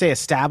 I know you say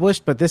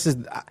established, but this is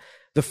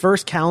the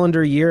first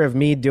calendar year of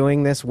me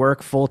doing this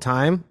work full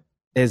time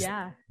is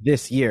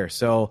this year.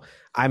 So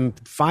I'm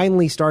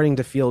finally starting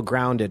to feel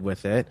grounded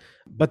with it.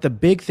 But the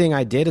big thing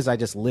I did is I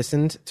just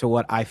listened to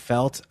what I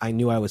felt I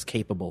knew I was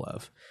capable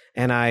of.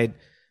 And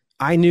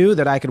I knew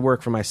that I could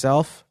work for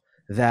myself,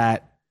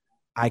 that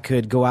I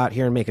could go out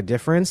here and make a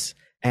difference.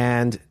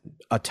 And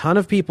a ton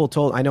of people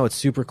I know it's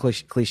super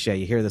cliche.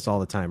 You hear this all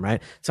the time,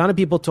 right? A ton of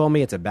people told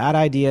me it's a bad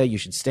idea. You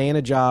should stay in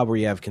a job where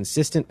you have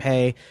consistent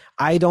pay.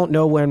 I don't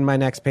know when my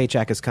next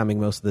paycheck is coming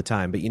most of the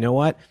time, but you know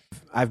what?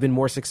 I've been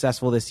more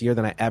successful this year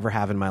than I ever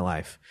have in my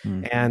life.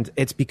 And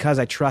it's because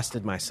I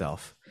trusted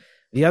myself.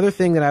 The other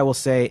thing that I will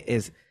say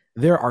is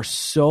there are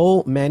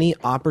so many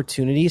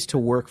opportunities to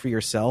work for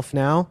yourself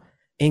now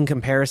in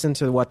comparison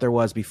to what there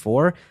was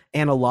before.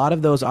 And a lot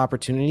of those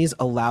opportunities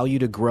allow you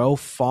to grow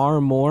far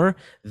more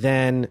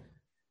than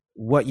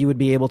what you would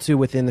be able to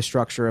within the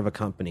structure of a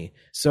company.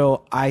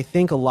 So I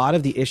think a lot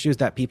of the issues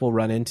that people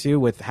run into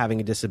with having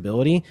a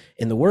disability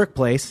in the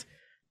workplace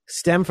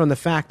stem from the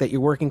fact that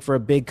you're working for a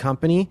big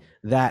company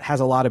that has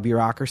a lot of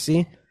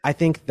bureaucracy. I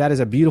think that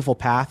is a beautiful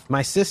path.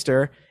 My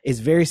sister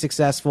is very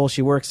successful.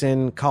 She works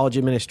in college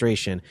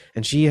administration,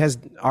 and she has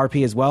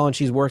RP as well, and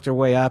she's worked her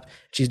way up.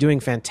 She's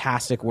doing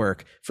fantastic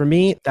work. For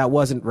me, that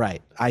wasn't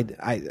right.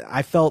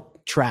 I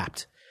felt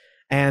trapped.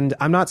 And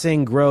I'm not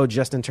saying grow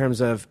just in terms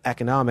of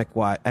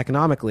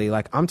economically.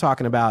 Like, I'm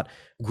talking about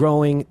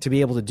growing to be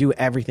able to do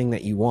everything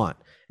that you want.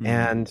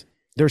 And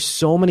there's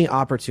so many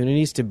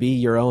opportunities to be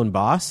your own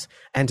boss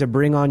and to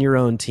bring on your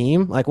own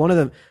team. Like, one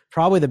of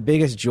probably the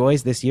biggest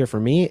joys this year for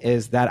me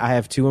is that I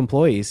have 2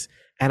 employees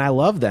and I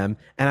love them,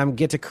 and I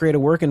get to create a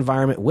work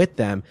environment with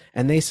them,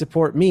 and they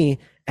support me,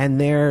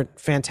 and they're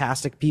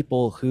fantastic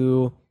people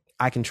who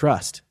I can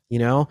trust,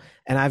 and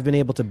I've been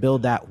able to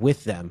build that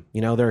with them.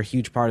 They're a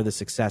huge part of the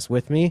success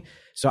with me.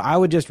 So I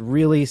would just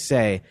really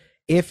say,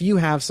 if you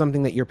have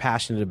something that you're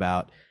passionate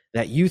about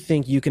that you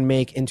think you can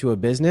make into a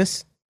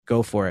business,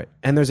 go for it.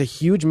 And there's a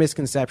huge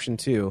misconception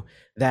too,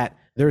 that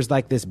there's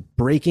like this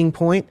breaking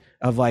point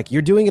of like,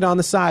 you're doing it on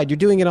the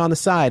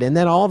side. And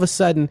then all of a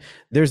sudden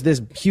there's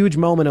this huge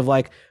moment of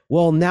like,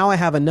 well, now I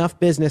have enough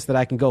business that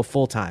I can go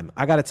full time.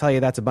 I got to tell you,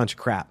 that's a bunch of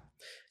crap.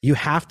 You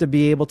have to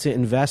be able to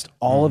invest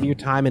all of your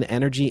time and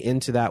energy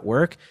into that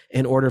work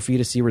in order for you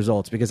to see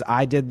results. Because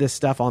I did this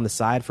stuff on the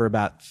side for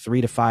about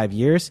 3 to 5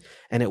 years.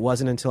 And it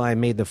wasn't until I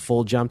made the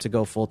full jump to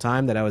go full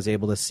time that I was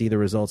able to see the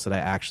results that I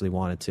actually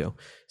wanted to.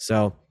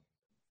 So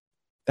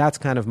that's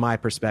kind of my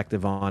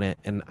perspective on it.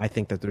 And I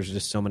think that there's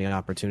just so many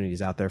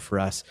opportunities out there for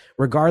us,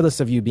 regardless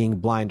of you being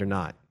blind or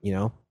not,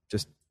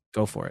 just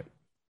go for it.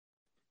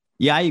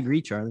 Yeah, I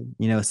agree, Charlie.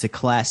 It's a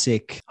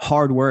classic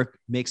hard work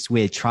mixed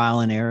with trial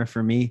and error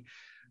for me.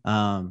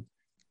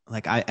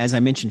 As I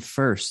mentioned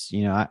first,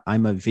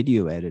 I'm a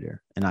video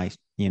editor, and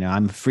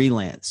I'm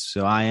freelance.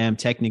 So I am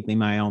technically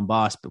my own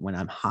boss, but when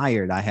I'm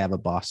hired, I have a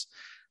boss.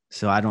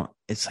 So I'm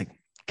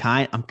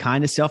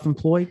kind of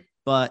self-employed,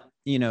 but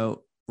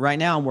right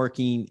now I'm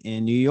working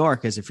in New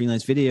York as a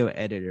freelance video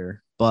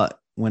editor. But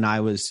when I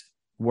was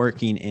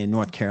working in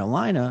North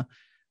Carolina,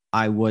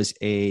 I was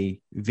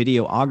a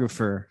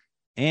videographer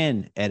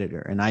and editor.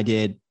 And I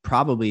did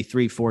probably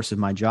 3/4 of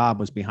my job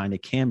was behind a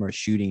camera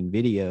shooting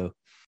video.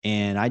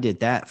 And I did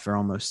that for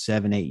almost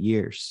 7-8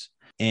 years.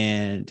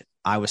 And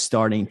I was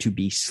starting to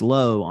be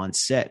slow on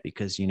set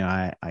because,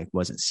 I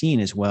wasn't seen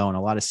as well. And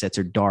a lot of sets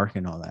are dark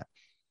and all that.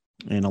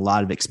 And a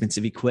lot of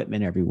expensive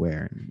equipment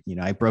everywhere.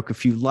 I broke a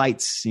few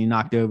lights,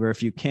 knocked over a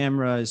few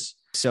cameras.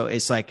 So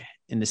it's like,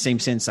 in the same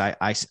sense,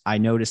 I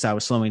noticed I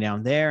was slowing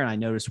down there, and I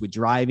noticed with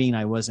driving,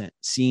 I wasn't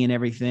seeing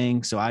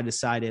everything. So I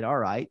decided, all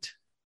right,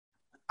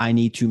 I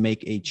need to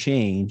make a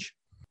change.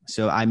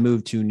 So I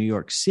moved to New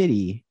York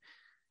City,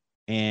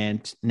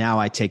 and now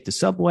I take the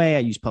subway. I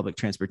use public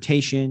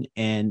transportation,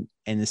 and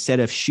instead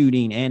of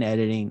shooting and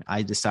editing,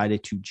 I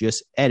decided to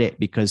just edit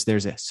because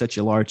there's such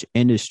a large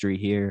industry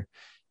here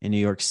in New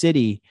York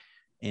City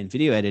in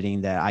video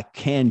editing that I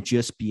can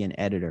just be an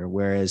editor.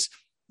 Whereas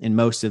in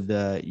most of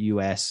the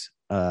US,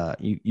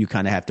 you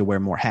kind of have to wear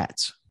more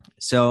hats.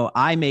 So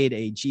I made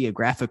a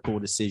geographical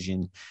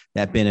decision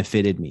that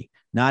benefited me.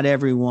 Not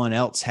everyone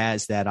else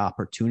has that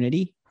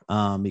opportunity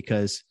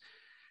because,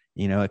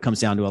 it comes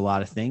down to a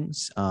lot of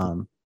things.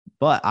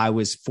 But I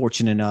was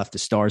fortunate enough, the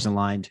stars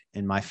aligned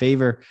in my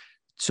favor,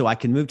 so I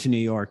can move to New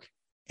York.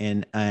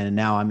 And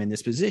now I'm in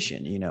this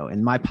position,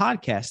 and my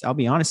podcast, I'll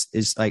be honest,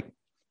 is like,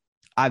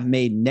 I've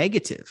made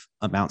negative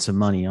amounts of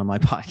money on my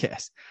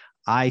podcast.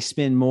 I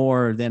spend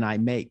more than I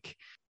make,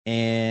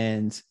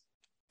 and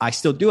I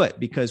still do it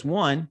because,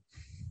 one,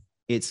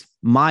 it's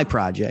my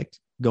project.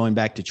 Going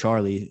back to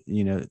Charlie,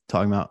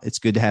 talking about it's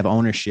good to have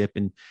ownership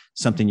and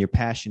something you're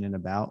passionate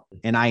about.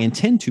 And I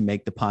intend to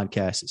make the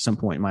podcast at some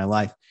point in my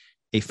life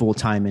a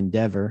full-time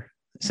endeavor.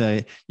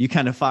 So you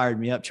kind of fired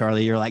me up,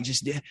 Charlie. You're like,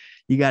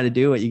 you got to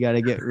do it. You got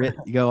to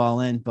go all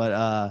in.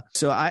 But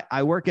so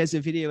I work as a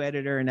video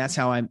editor, and that's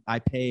how I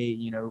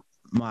pay,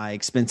 my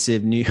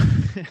expensive New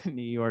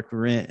York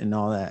rent and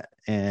all that.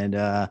 And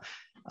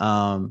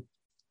I'm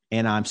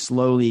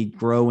slowly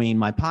growing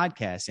my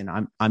podcast,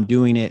 and I'm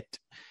doing it,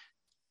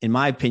 in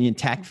my opinion,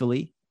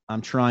 tactfully. I'm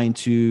trying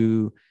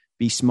to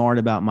be smart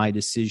about my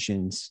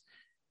decisions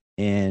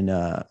in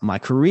my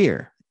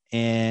career.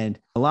 And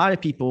a lot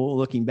of people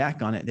looking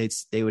back on it,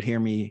 they would hear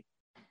me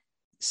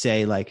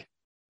say like,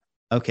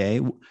 okay,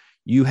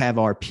 you have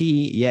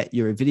RP, yet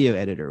you're a video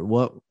editor.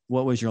 What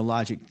was your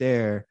logic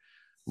there?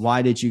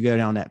 Why did you go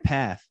down that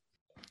path?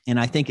 And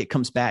I think it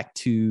comes back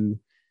to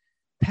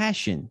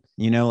passion.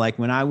 Like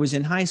when I was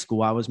in high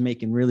school, I was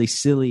making really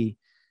silly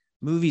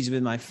movies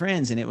with my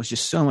friends, and it was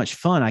just so much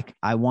fun.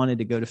 I wanted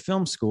to go to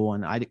film school,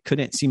 and I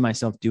couldn't see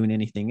myself doing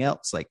anything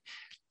else. Like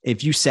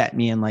if you sat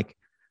me in like,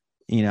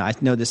 I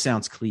know this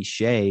sounds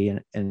cliche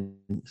and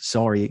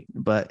sorry,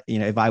 but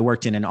if I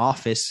worked in an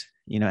office,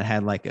 it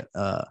had like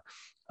a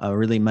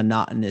really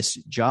monotonous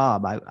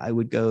job, I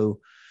would go,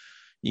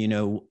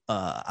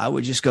 I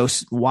would just go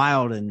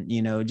wild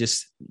and,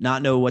 just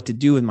not know what to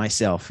do with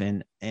myself.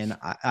 And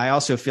I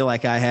also feel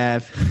like I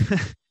have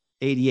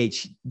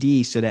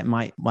ADHD, so that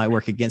might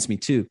work against me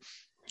too.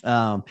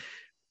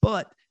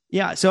 But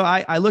yeah, so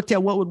I looked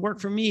at what would work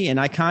for me,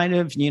 and I kind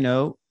of,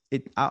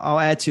 I'll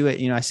add to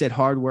it. I said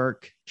hard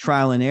work,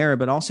 trial and error,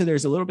 but also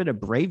there's a little bit of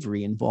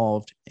bravery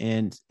involved,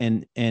 and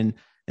in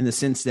the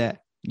sense that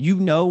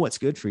what's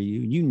good for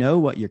you,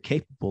 what you're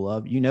capable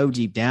of,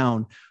 deep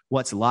down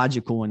what's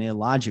logical and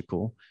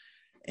illogical.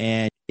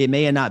 And it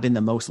may have not been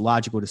the most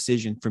logical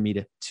decision for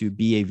me to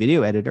be a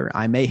video editor.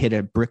 I may hit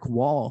a brick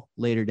wall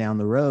later down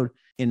the road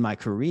in my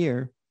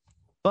career,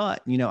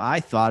 but I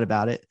thought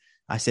about it.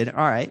 I said,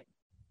 all right,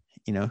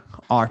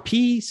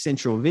 RP,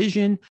 central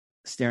vision,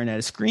 staring at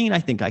a screen, I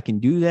think I can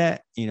do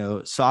that.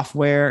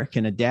 Software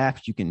can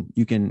adapt. You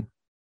can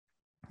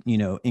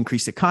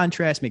increase the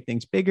contrast, make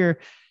things bigger.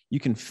 You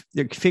can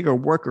figure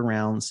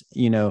workarounds.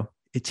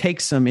 It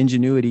takes some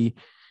ingenuity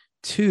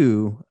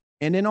too.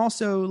 And then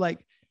also,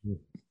 like,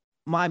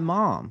 my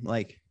mom,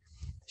 like,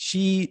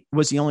 she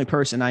was the only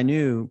person I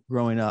knew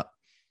growing up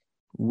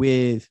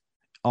with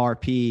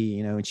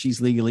RP, and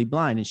she's legally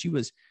blind, and she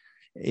was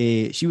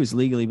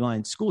legally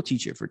blind school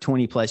teacher for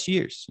 20 plus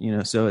years,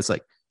 so it's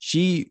like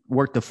she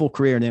worked a full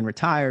career and then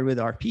retired with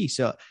RP.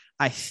 So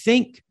I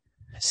think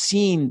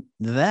seeing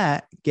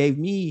that gave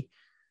me,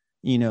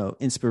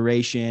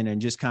 inspiration,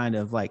 and just kind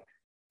of like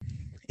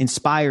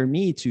inspire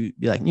me to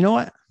be like,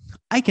 what,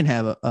 I can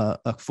have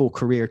a full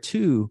career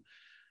too,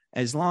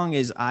 as long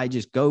as I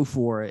just go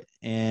for it.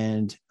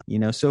 And,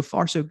 so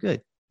far, so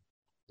good.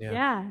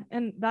 Yeah.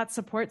 And that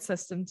support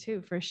system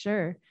too, for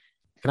sure.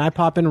 Can I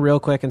pop in real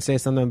quick and say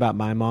something about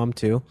my mom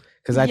too?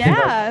 Because I think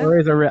our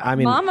stories are,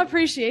 mom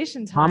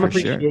appreciation time. Mom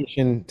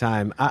appreciation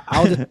time.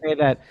 I'll just say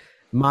that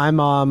My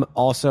mom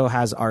also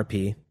has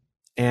RP,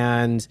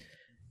 and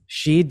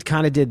she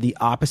kind of did the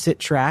opposite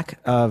track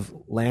of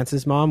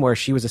Lance's mom, where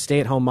she was a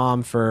stay-at-home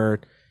mom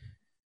for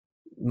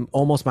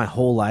almost my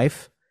whole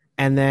life.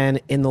 And then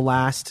in the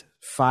last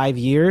 5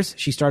 years,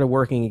 she started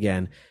working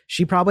again.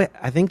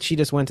 I think she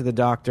just went to the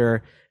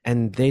doctor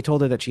and they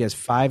told her that she has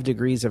 5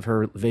 degrees of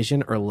her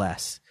vision or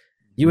less.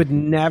 You would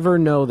never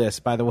know this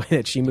by the way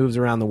that she moves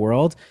around the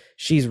world.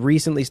 She's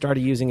recently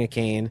started using a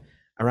cane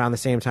around the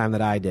same time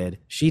that I did.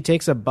 She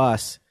takes a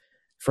bus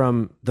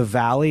from the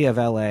valley of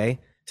LA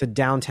to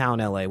downtown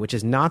LA, which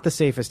is not the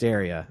safest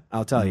area.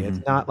 I'll tell you,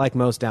 it's not like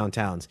most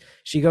downtowns.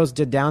 She goes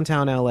to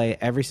downtown LA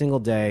every single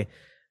day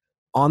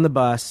on the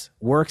bus,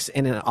 works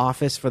in an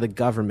office for the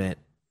government,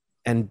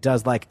 and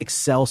does like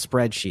Excel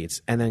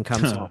spreadsheets, and then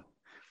comes home.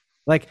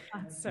 Like,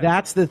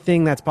 that's the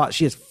thing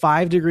she has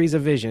 5 degrees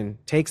of vision,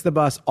 takes the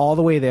bus all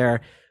the way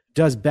there,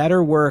 does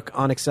better work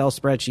on Excel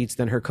spreadsheets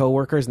than her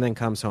coworkers, and then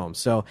comes home.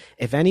 So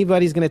if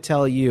anybody's going to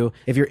tell you,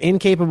 if you're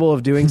incapable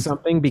of doing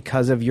something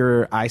because of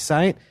your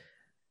eyesight,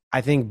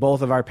 I think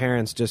both of our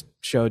parents just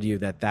showed you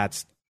that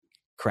that's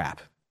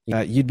crap.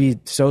 You'd be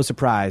so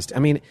surprised. I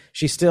mean,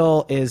 she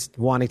still is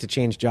wanting to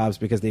change jobs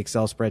because the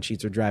Excel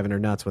spreadsheets are driving her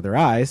nuts with her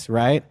eyes,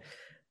 right?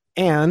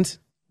 And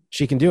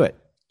she can do it,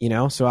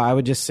 So I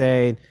would just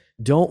say,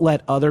 don't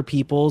let other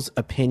people's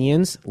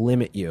opinions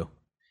limit you,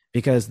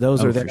 because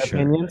those are their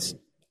opinions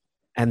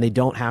and they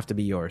don't have to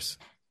be yours.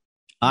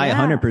 I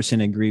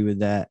 100% agree with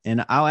that.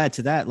 And I'll add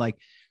to that, like,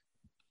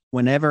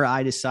 whenever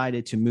I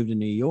decided to move to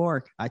New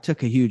York, I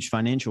took a huge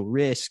financial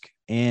risk,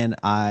 and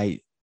I,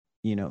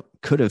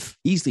 could have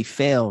easily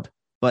failed,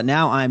 but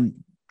now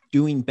I'm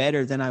doing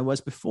better than I was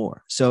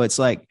before. So it's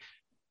like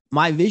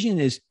my vision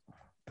is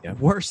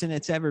worse than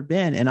it's ever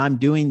been, and I'm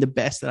doing the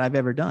best that I've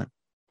ever done.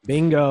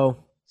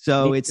 Bingo.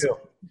 So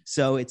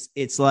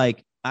it's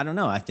like, I don't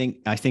know. I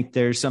think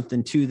there's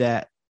something to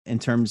that in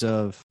terms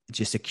of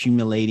just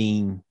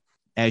accumulating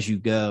as you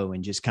go,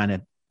 and just kind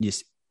of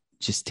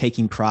just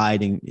taking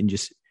pride and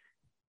just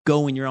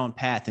going your own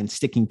path and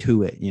sticking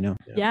to it,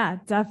 Yeah,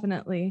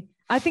 definitely.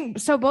 I think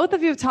so. Both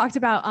of you have talked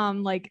about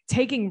like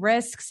taking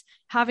risks,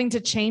 having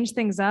to change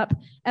things up.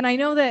 And I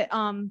know that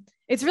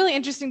it's really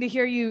interesting to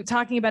hear you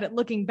talking about it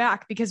looking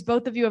back, because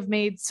both of you have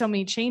made so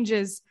many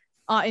changes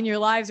in your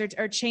lives,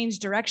 or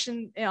changed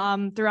direction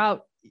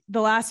throughout the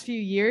last few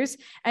years.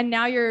 And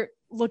now you're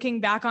looking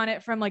back on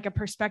it from like a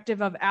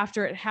perspective of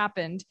after it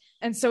happened.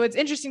 And so it's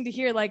interesting to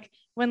hear, like,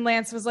 when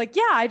Lance was like,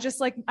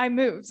 I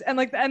moved.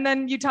 And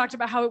then you talked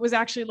about how it was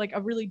actually like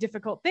a really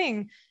difficult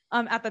thing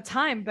at the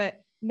time, but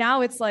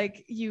now it's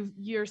like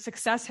your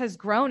success has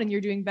grown and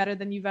you're doing better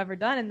than you've ever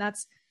done. And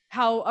that's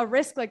how a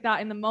risk like that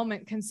in the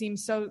moment can seem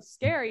so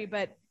scary,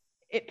 but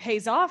it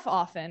pays off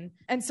often.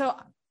 And so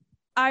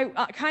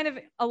I kind of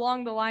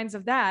along the lines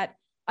of that,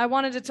 I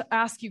wanted to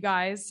ask you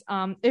guys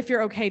if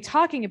you're okay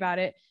talking about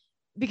it,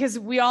 because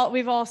we've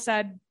all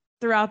said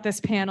throughout this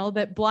panel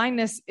that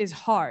blindness is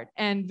hard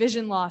and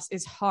vision loss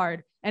is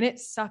hard, and it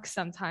sucks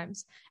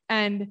sometimes.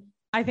 And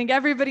I think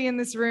everybody in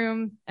this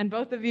room, and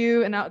both of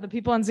you and the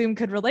people on Zoom,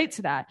 could relate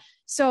to that.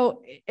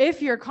 So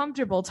if you're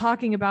comfortable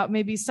talking about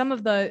maybe some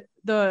of the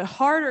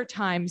harder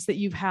times that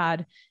you've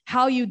had,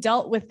 how you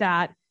dealt with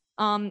that,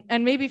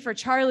 and maybe for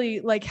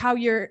Charlie, like how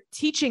you're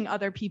teaching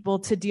other people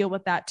to deal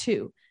with that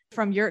too,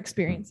 from your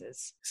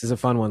experiences. This is a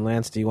fun one.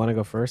 Lance, do you want to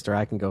go first, or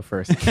I can go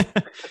first?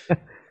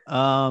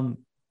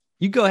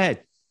 You go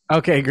ahead.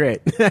 Okay,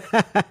 great.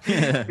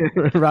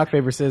 Rock,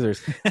 paper,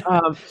 scissors.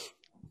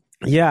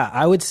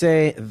 I would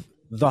say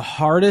the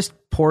hardest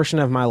portion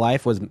of my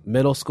life was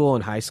middle school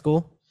and high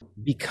school,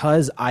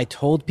 because I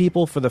told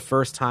people for the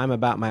first time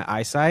about my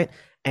eyesight,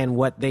 and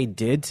what they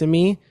did to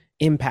me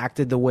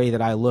impacted the way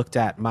that I looked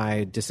at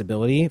my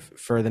disability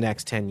for the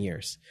next 10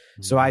 years.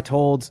 Mm-hmm. So I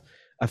told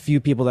a few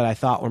people that I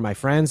thought were my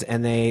friends,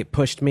 and they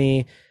pushed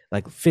me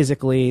like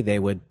physically. They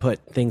would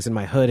put things in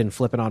my hood and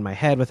flip it on my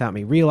head without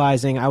me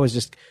realizing. I was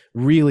just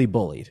really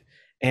bullied,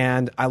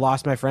 and I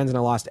lost my friends and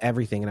I lost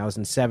everything. And I was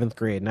in 7th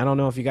grade. And I don't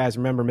know if you guys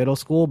remember middle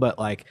school, but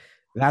like,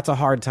 that's a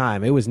hard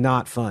time. It was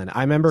not fun.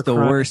 I remember it's the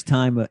worst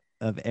time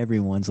of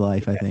everyone's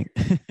life, I think.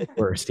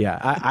 Worst. Yeah.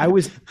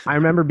 I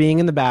remember being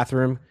in the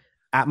bathroom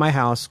at my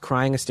house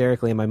crying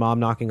hysterically, and my mom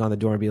knocking on the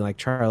door and being like,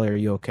 "Charlie, are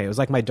you okay?" It was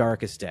like my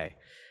darkest day.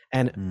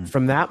 And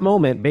from that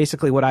moment,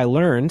 basically what I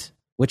learned,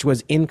 which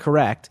was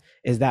incorrect,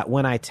 is that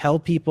when I tell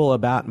people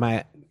about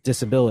my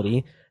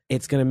disability,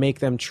 it's going to make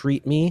them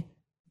treat me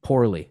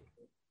poorly.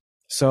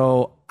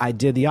 So I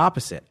did the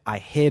opposite. I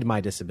hid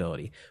my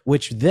disability,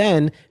 which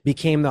then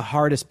became the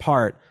hardest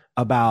part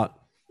about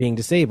being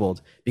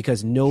disabled,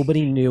 because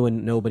nobody knew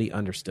and nobody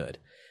understood.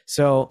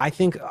 So I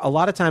think a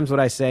lot of times what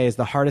I say is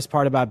the hardest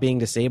part about being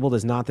disabled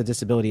is not the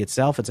disability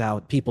itself, it's how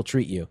people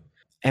treat you.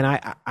 And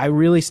I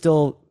really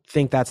still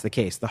think that's the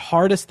case. The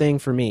hardest thing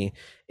for me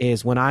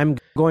is when I'm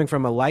going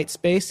from a light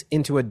space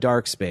into a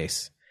dark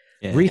space.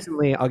 Yeah.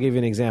 Recently, I'll give you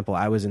an example.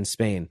 I was in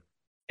Spain,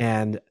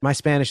 and my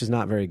Spanish is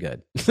not very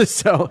good.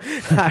 So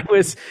I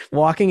was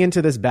walking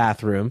into this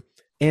bathroom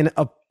in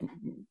a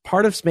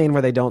part of Spain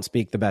where they don't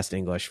speak the best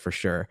English, for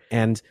sure.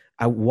 And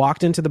I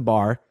walked into the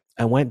bar.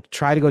 I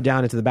tried to go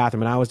down into the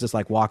bathroom, and I was just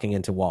like walking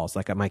into walls.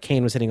 Like my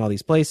cane was hitting all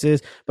these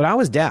places, but I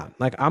was down.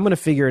 Like, I'm going to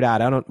figure it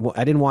out.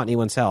 I didn't want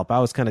anyone's help. I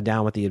was kind of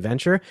down with the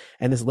adventure.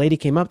 And this lady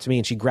came up to me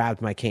and she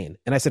grabbed my cane.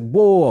 And I said,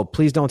 whoa,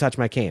 please don't touch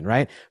my cane.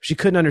 Right. She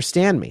couldn't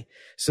understand me.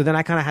 So then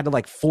I kind of had to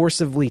like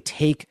forcibly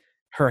take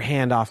her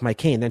hand off my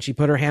cane. Then she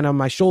put her hand on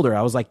my shoulder.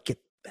 I was like, get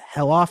the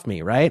hell off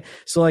me. Right.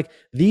 So like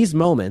these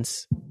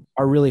moments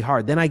are really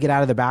hard. Then I get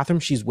out of the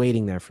bathroom. She's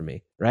waiting there for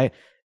me. Right.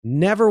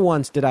 Never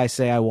once did I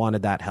say I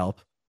wanted that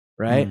help.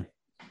 Right.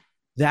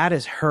 That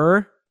is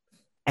her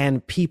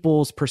and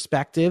people's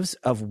perspectives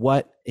of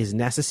what is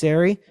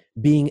necessary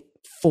being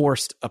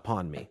forced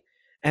upon me.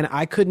 And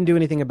I couldn't do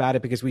anything about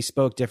it because we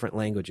spoke different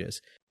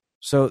languages.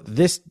 So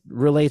this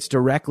relates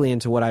directly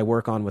into what I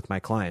work on with my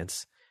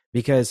clients,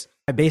 because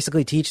I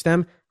basically teach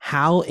them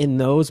how in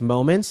those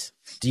moments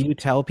do you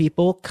tell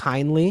people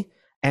kindly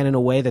and in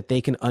a way that they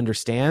can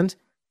understand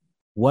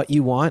what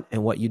you want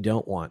and what you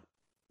don't want,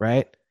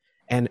 right?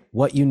 And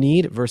what you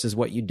need versus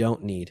what you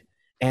don't need.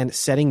 And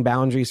setting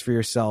boundaries for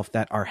yourself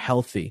that are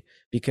healthy,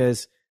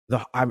 because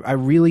I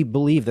really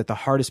believe that the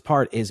hardest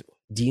part is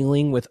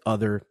dealing with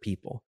other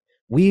people.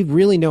 We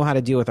really know how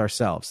to deal with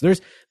ourselves.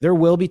 There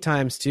will be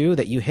times too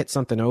that you hit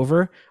something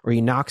over, or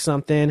you knock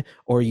something,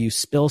 or you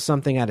spill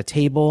something at a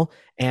table,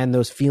 and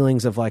those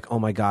feelings of like, oh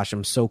my gosh,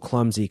 I'm so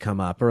clumsy come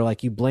up, or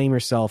like you blame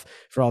yourself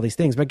for all these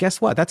things. But guess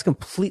what? That's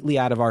completely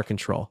out of our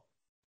control,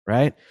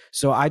 right?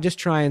 So I just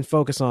try and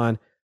focus on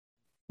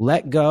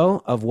let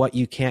go of what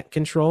you can't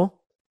control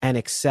and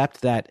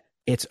accept that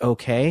it's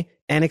okay,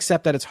 and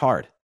accept that it's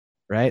hard,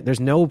 right? There's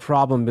no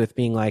problem with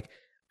being like,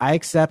 I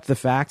accept the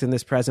fact in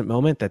this present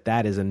moment that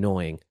that is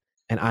annoying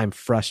and I'm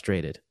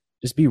frustrated.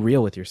 Just be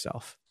real with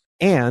yourself.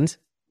 And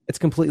it's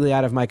completely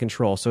out of my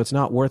control. So it's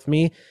not worth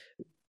me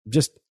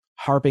just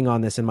harping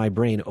on this in my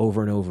brain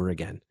over and over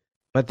again.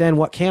 But then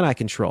what can I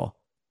control?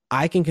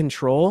 I can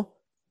control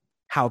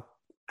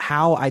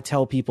how I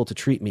tell people to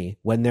treat me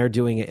when they're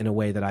doing it in a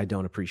way that I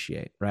don't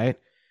appreciate, right?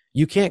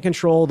 You can't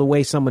control the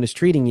way someone is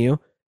treating you,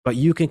 but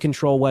you can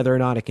control whether or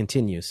not it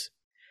continues.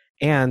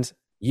 And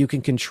you can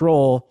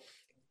control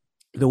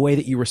the way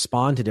that you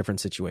respond to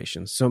different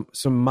situations.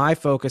 So my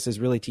focus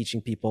is really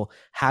teaching people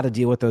how to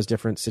deal with those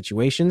different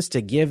situations, to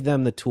give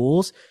them the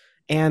tools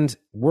and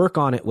work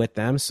on it with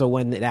them. So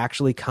when it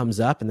actually comes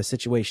up and the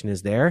situation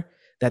is there,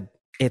 that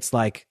it's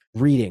like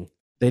reading.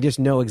 They just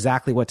know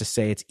exactly what to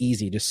say. It's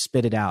easy. Just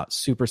spit it out.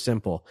 Super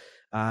simple.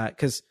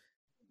 Because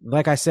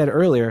like I said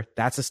earlier,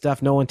 that's the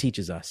stuff no one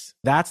teaches us.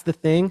 That's the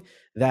thing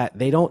that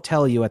they don't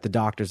tell you at the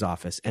doctor's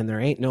office, and there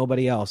ain't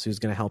nobody else who's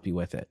going to help you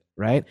with it,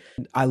 right?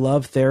 I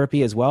love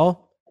therapy as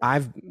well.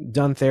 I've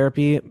done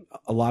therapy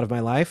a lot of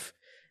my life.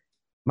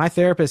 My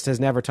therapist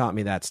has never taught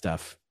me that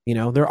stuff. You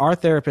know, there are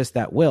therapists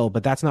that will,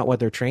 but that's not what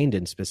they're trained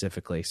in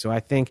specifically. So I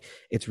think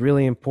it's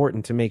really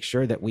important to make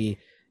sure that we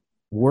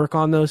work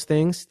on those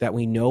things, that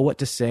we know what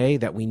to say,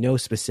 that we know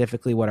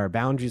specifically what our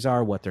boundaries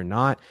are, what they're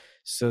not,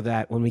 so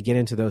that when we get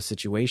into those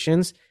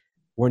situations,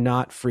 we're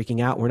not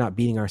freaking out, we're not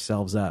beating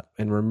ourselves up,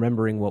 and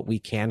remembering what we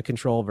can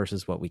control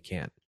versus what we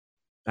can't.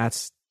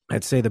 That's,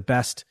 I'd say, the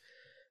best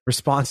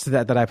response to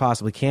that I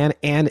possibly can.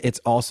 And it's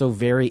also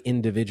very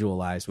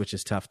individualized, which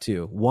is tough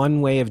too.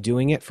 One way of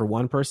doing it for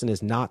one person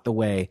is not the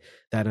way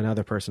that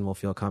another person will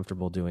feel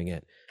comfortable doing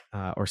it,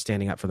 or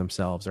standing up for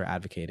themselves or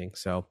advocating.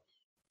 So,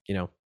 you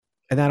know,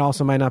 and that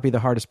also might not be the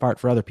hardest part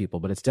for other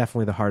people, but it's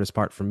definitely the hardest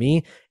part for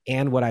me.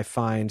 And what I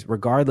find,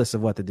 regardless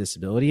of what the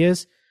disability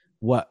is,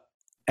 what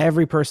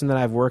every person that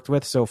I've worked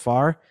with so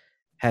far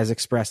has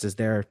expressed as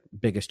their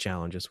biggest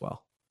challenge as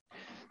well.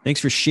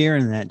 Thanks for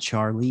sharing that,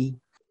 Charlie.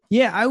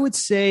 Yeah, I would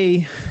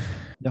say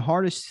the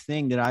hardest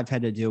thing that I've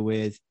had to deal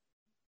with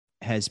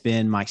has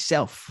been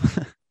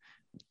myself.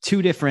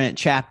 Two different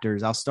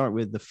chapters. I'll start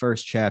with the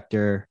first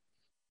chapter.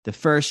 The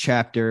first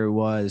chapter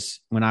was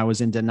when I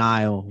was in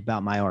denial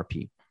about my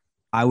RP.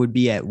 I would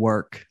be at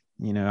work.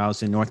 You know, I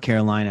was in North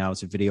Carolina. I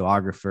was a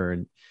videographer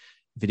and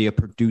video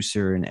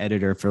producer and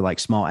editor for like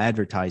small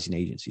advertising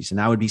agencies.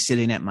 And I would be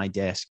sitting at my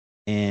desk.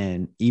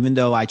 And even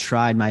though I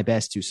tried my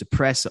best to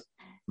suppress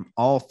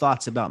all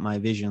thoughts about my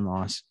vision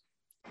loss,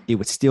 it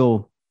would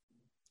still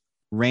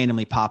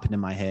randomly pop into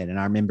my head. And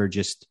I remember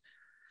just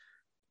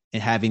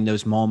having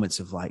those moments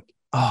of like,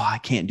 oh, I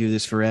can't do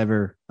this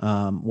forever.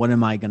 What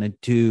am I going to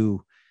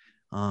do?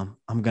 I'm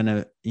not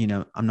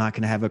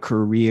going to have a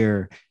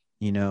career.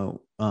 You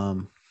know,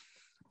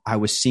 I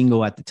was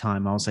single at the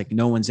time. I was like,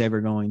 no one's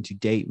ever going to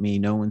date me.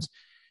 No one's,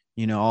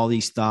 you know, all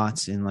these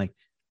thoughts. And like,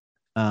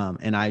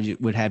 and I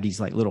would have these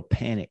like little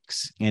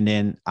panics, and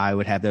then I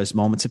would have those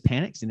moments of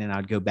panics, and then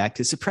I'd go back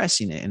to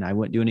suppressing it, and I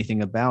wouldn't do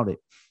anything about it.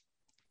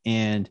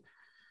 And,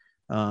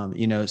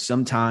 you know,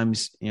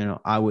 sometimes, you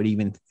know, I would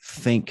even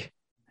think,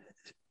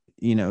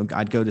 you know,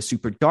 I'd go to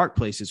super dark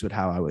places with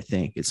how I would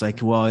think. It's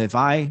like, well, if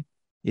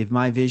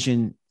my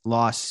vision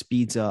loss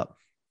speeds up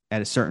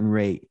at a certain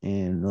rate,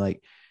 and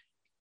like,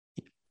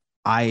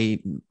 I,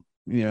 you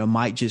know,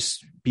 might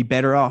just be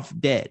better off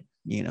dead,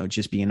 you know,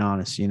 just being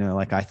honest, you know,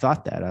 like I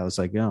thought that. I was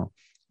like, oh,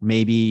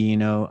 maybe, you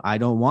know, I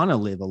don't want to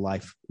live a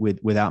life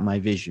without my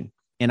vision.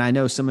 And I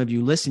know some of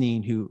you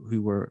listening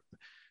who were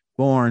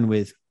born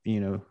with, you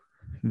know,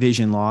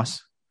 vision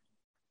loss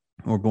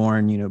or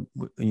born, you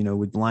know,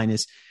 with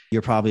blindness,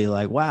 you're probably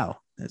like, wow,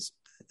 that's,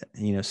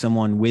 you know,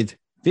 someone with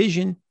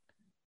vision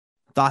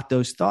thought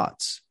those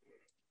thoughts.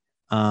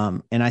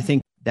 And I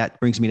think that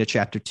brings me to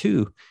chapter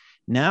 2.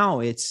 Now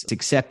it's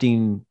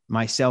accepting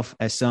myself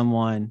as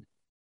someone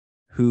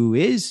who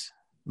is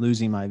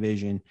losing my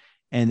vision,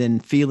 and then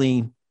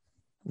feeling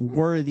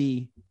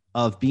worthy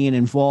of being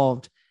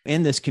involved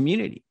in this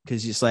community.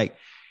 Because it's like,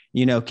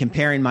 you know,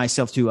 comparing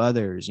myself to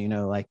others, you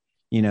know, like,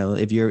 you know,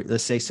 if you're,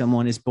 let's say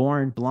someone is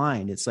born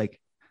blind, it's like,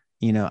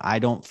 you know, I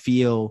don't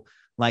feel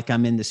like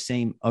I'm in the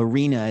same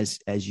arena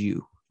as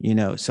you, you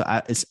know, so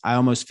I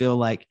almost feel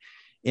like,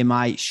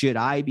 should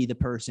I be the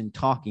person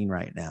talking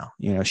right now?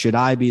 You know, should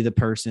I be the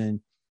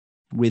person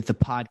with the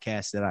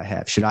podcast that I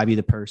have? Should I be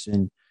the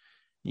person,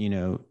 you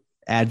know,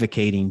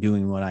 advocating,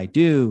 doing what I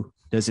do?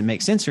 Does it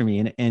make sense for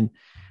me? And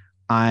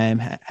I'm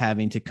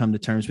having to come to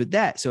terms with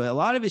that. So a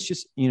lot of it's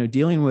just, you know,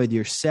 dealing with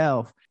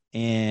yourself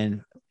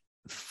and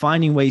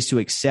finding ways to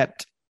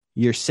accept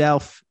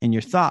yourself and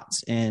your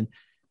thoughts. And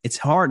it's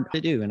hard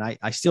to do. And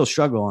I still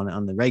struggle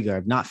on the regular.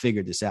 I've not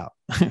figured this out.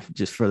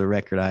 Just for the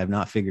record, I have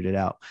not figured it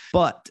out.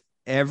 But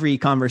every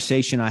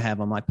conversation I have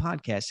on my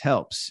podcast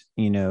helps.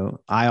 You know,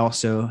 I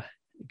also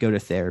go to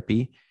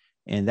therapy,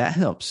 and that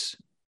helps.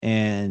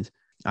 And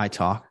I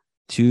talk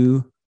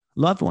to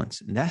loved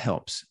ones, and that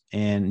helps.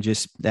 And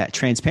just that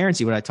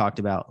transparency, what I talked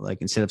about,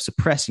 like instead of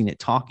suppressing it,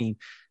 talking,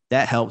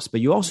 that helps.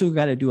 But you also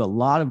got to do a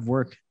lot of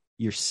work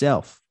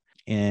yourself,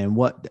 and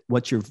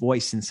what your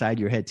voice inside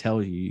your head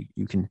tells you.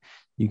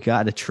 You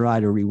got to try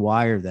to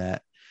rewire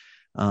that.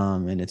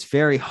 And it's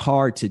very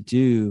hard to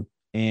do.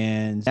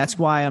 And that's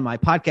why on my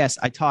podcast,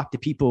 I talk to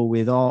people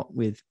with,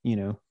 you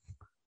know,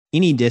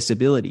 any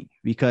disability,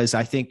 because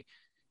I think,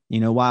 you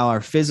know, while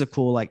our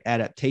physical like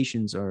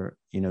adaptations are,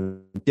 you know,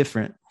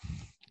 different,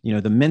 you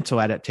know, the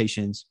mental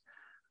adaptations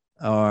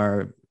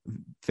are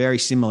very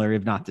similar,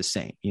 if not the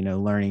same, you know,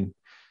 learning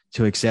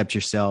to accept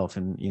yourself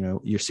and, you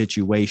know, your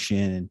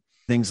situation and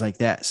things like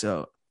that.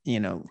 So, you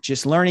know,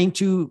 just learning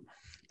to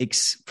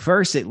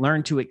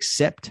learn to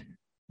accept,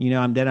 you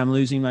know, that I'm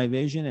losing my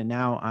vision. And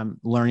now I'm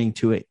learning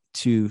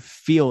to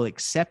feel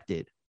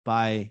accepted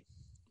by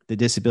the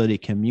disability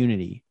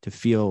community, to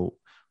feel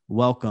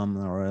welcome,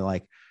 or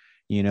like,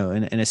 you know,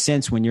 in a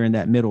sense, when you're in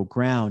that middle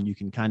ground, you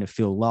can kind of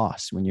feel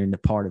lost. When you're in the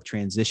part of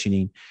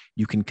transitioning,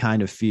 you can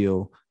kind of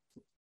feel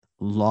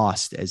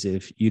lost, as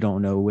if you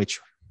don't know which,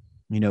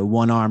 you know,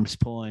 one arm's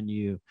pulling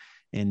you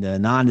in the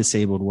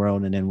non-disabled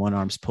world, and then one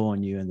arm's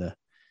pulling you in the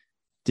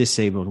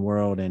disabled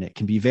world. And it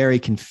can be very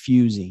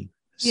confusing.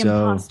 The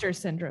imposter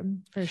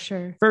syndrome, for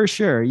sure. For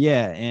sure.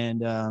 Yeah.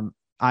 And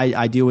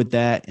I deal with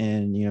that.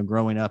 And, you know,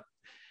 growing up,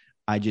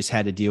 I just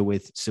had to deal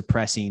with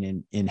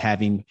suppressing and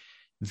having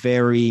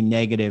very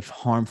negative,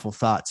 harmful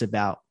thoughts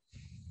about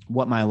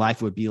what my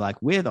life would be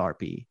like with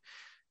RP.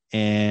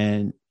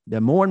 And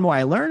the more and more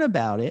I learn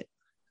about it,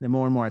 the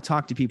more and more I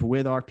talk to people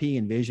with RP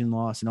and vision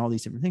loss and all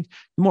these different things,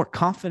 the more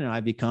confident I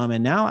become.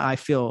 And now I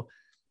feel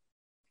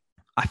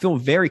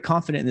very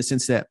confident in the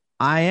sense that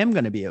I am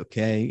going to be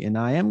okay, and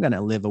I am going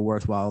to live a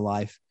worthwhile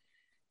life.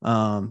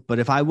 But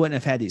if I wouldn't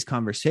have had these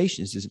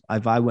conversations,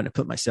 if I wouldn't have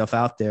put myself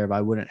out there, if I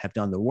wouldn't have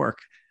done the work,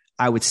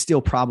 I would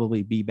still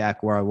probably be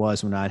back where I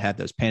was when I'd have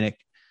those panic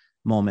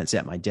moments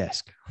at my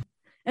desk.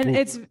 And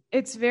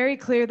it's very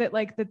clear that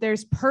that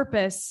there's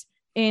purpose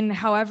in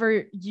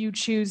however you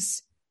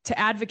choose to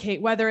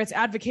advocate, whether it's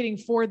advocating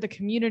for the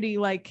community,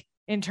 like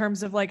in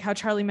terms of like how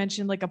Charlie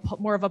mentioned, like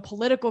more of a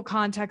political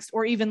context,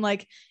 or even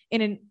like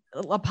in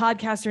a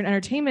podcast or an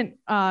entertainment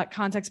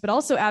context, but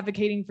also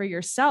advocating for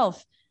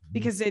yourself,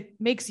 because it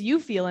makes you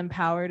feel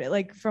empowered.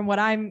 Like from what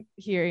I'm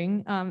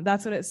hearing,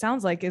 that's what it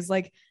sounds like, is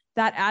like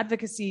that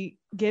advocacy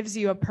gives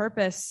you a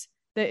purpose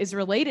that is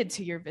related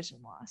to your vision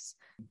loss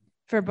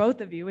for both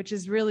of you, which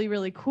is really,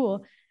 really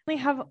cool. We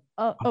have,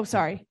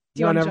 sorry.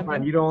 No, never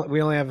mind.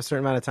 We only have a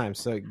certain amount of time.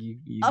 So you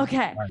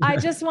okay. I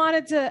just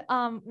wanted to,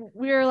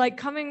 we're like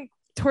coming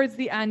towards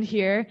the end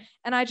here,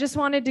 and I just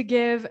wanted to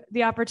give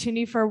the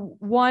opportunity for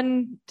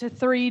 1 to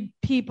 3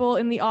 people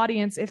in the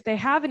audience, if they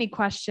have any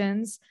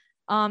questions,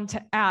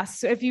 to ask.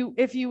 So if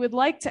you would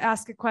like to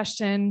ask a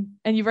question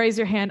and you raise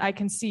your hand, I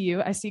can see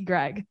you. I see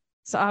Greg.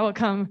 So I will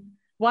come.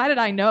 Why did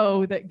I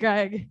know that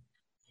Greg?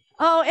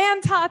 Oh,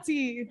 and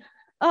Tati.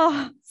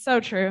 Oh, so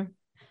true.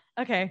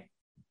 Okay.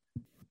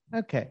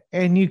 Okay.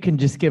 And you can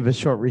just give a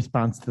short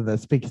response to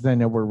this, because I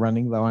know we're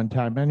running low on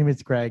time. My name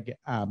is Greg.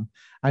 I'm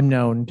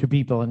known to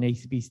people and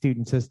ACB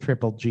students as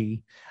Triple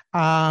G.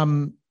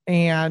 I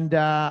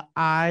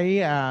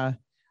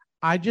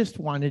just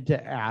wanted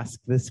to ask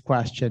this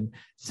question.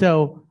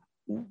 So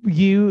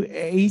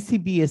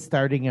ACB is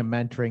starting a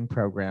mentoring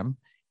program.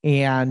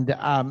 And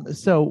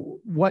so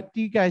what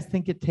do you guys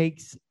think it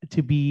takes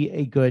to be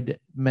a good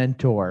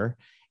mentor?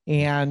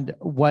 And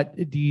what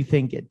do you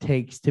think it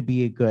takes to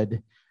be a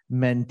good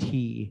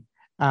mentee?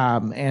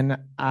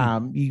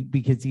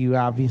 Because you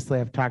obviously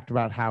have talked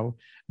about how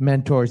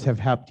mentors have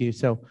helped you.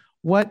 So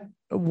what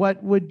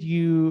would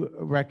you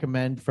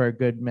recommend for a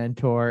good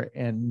mentor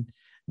and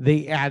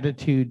the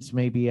attitudes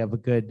maybe of a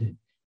good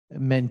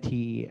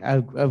mentee,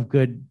 of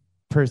good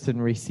person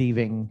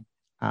receiving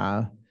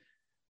that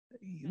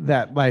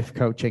life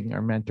coaching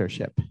or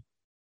mentorship?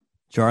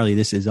 Charlie,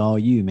 this is all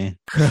you, man.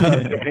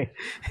 Okay.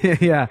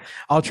 Yeah,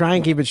 I'll try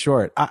and keep it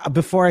short.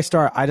 Before I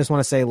start, I just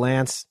want to say,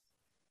 Lance,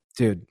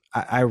 dude,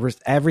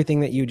 everything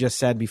that you just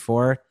said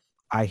before,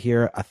 I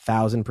hear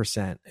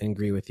 1,000% and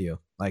agree with you.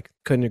 Like,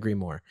 couldn't agree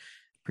more.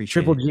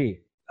 Appreciate Triple G.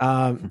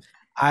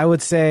 I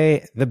would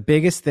say the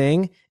biggest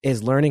thing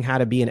is learning how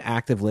to be an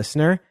active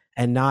listener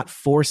and not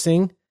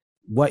forcing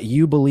what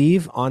you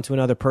believe onto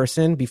another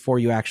person before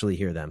you actually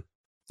hear them.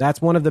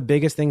 That's one of the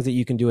biggest things that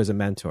you can do as a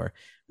mentor.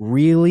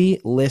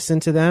 Really listen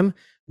to them,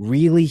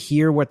 really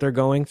hear what they're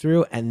going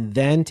through, and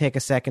then take a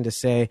second to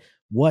say,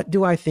 what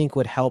do I think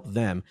would help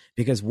them?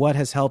 Because what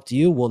has helped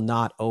you will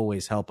not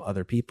always help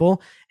other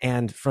people.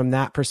 And from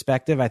that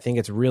perspective, I think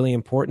it's really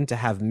important to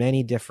have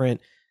many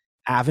different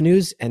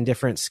avenues and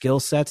different skill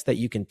sets that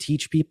you can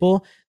teach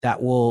people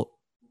that will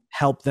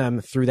help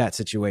them through that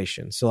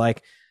situation. So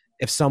like,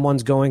 if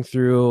someone's going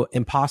through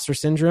imposter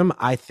syndrome,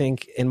 I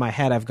think in my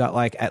head, I've got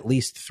like at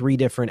least 3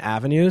 different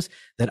avenues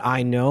that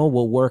I know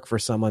will work for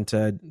someone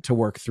to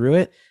work through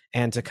it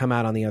and to come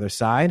out on the other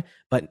side.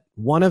 But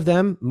one of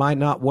them might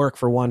not work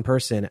for one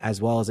person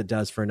as well as it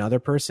does for another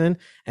person.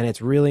 And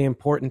it's really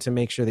important to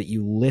make sure that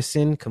you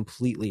listen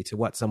completely to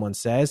what someone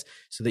says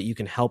so that you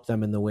can help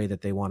them in the way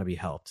that they want to be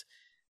helped.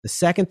 The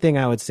second thing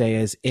I would say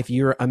is if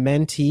you're a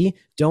mentee,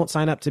 don't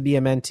sign up to be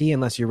a mentee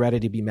unless you're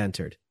ready to be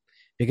mentored.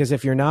 Because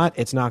if you're not,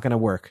 it's not going to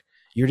work.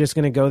 You're just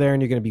going to go there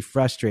and you're going to be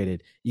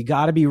frustrated. You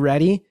got to be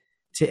ready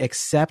to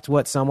accept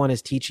what someone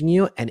is teaching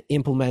you and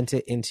implement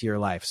it into your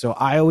life. So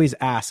I always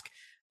ask,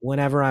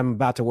 whenever I'm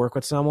about to work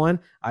with someone,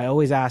 I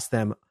always ask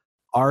them,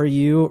 are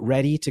you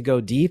ready to go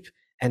deep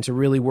and to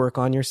really work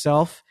on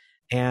yourself?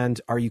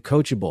 And are you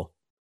coachable?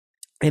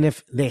 And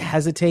if they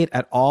hesitate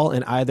at all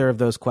in either of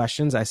those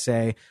questions, I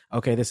say,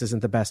 okay, this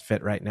isn't the best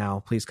fit right now.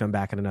 Please come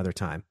back at another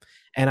time.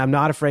 And I'm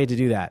not afraid to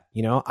do that.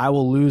 You know, I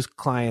will lose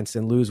clients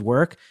and lose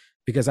work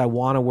because I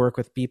want to work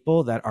with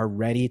people that are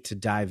ready to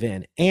dive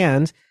in.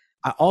 And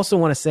I also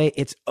want to say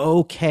it's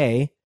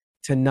okay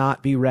to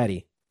not be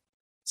ready.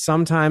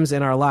 Sometimes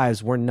in our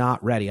lives, we're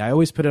not ready. I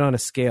always put it on a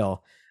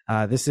scale.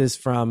 This is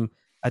from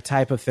a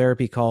type of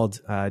therapy called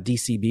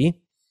DCB.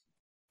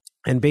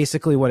 And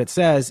basically what it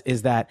says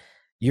is that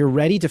you're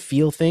ready to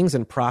feel things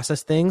and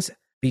process things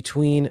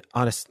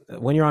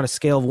when you're on a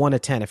scale of 1 to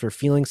 10. If you're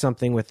feeling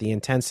something with the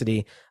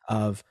intensity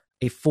of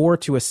a 4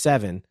 to a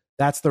 7,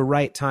 that's the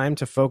right time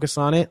to focus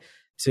on it,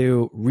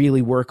 to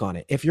really work on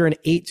it. If you're an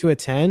 8 to a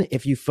 10,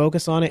 if you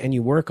focus on it and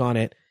you work on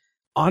it,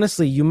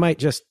 honestly, you might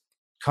just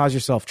cause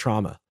yourself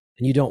trauma,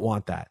 and you don't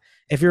want that.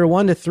 If you're a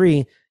 1 to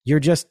 3,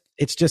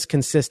 it's just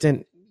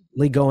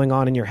consistently going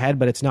on in your head,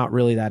 but it's not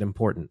really that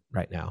important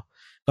right now.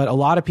 But a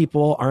lot of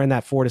people are in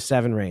that 4 to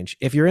 7 range.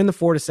 If you're in the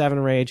 4 to 7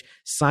 range,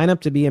 sign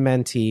up to be a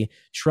mentee.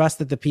 Trust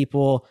that the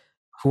people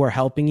who are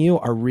helping you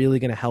are really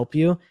going to help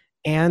you,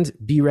 and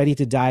be ready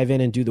to dive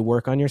in and do the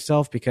work on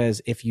yourself.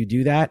 Because if you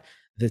do that,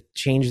 the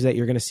changes that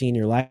you're going to see in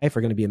your life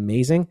are going to be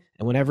amazing.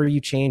 And whenever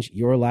you change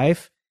your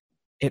life,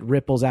 it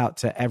ripples out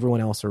to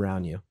everyone else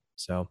around you.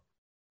 So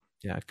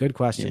yeah, good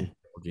question.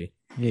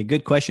 Yeah,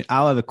 good question.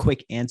 I'll have a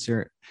quick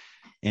answer,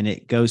 and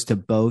it goes to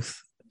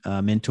both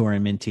mentor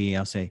and mentee.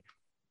 I'll say,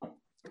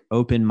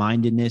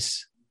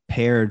 open-mindedness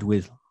paired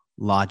with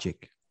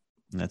logic.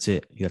 And that's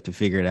it. You have to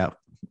figure it out.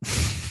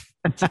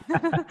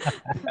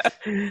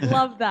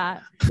 Love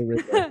that.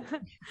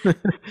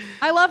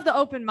 I love the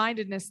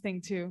open-mindedness thing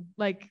too,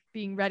 like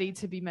being ready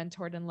to be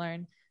mentored and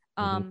learn.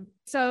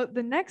 So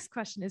the next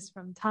question is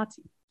from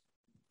Tati.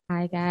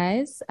 Hi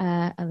guys.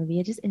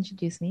 Olivia just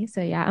introduced me.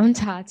 So yeah, I'm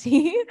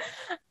Tati.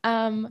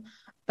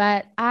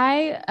 But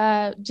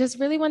I just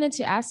really wanted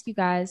to ask you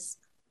guys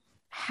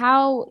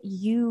how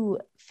you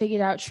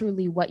figured out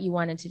truly what you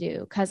wanted to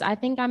do. Because I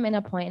think I'm in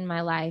a point in my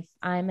life,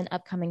 I'm an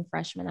upcoming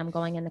freshman, I'm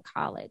going into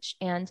college,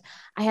 and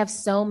I have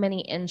so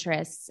many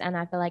interests, and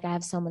I feel like I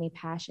have so many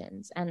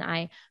passions, and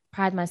I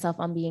pride myself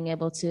on being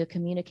able to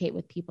communicate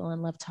with people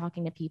and love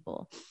talking to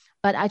people.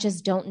 But I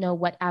just don't know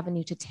what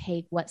avenue to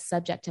take, what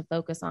subject to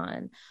focus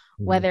on,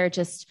 whether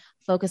just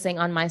focusing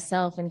on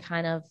myself and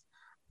kind of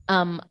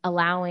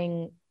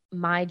allowing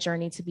my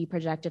journey to be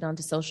projected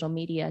onto social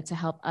media to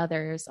help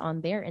others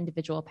on their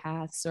individual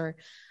paths, or,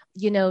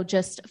 you know,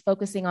 just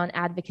focusing on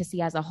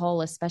advocacy as a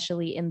whole,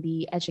 especially in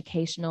the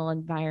educational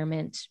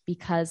environment,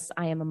 because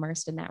I am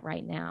immersed in that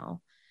right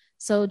now.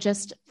 So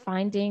just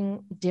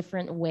finding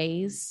different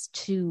ways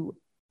to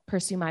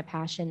pursue my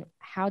passion.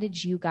 How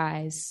did you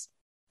guys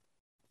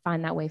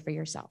find that way for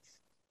yourself?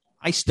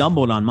 I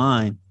stumbled on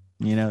mine,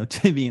 you know,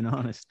 to being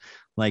honest.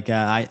 Like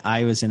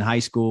I was in high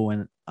school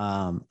when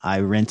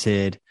I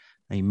rented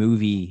a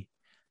movie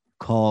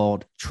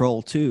called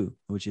Troll 2,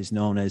 which is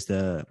known as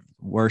the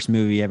worst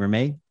movie ever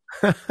made.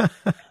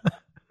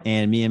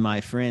 And me and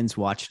my friends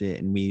watched it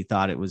and we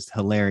thought it was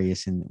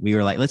hilarious. And we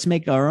were like, let's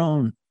make our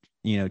own,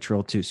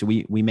 Troll 2. So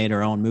we made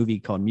our own movie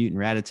called Mutant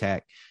Rat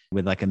Attack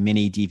with like a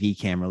mini DV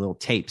camera, little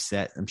tapes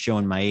that I'm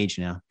showing my age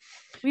now.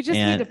 We just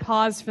need to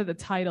pause for the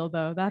title,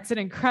 though. That's an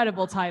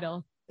incredible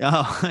title.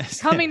 Oh,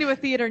 coming to a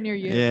theater near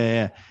you.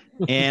 Yeah.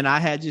 And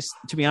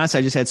to be honest,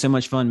 I just had so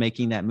much fun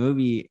making that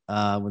movie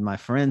with my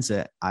friends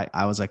that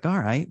I was like, all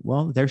right,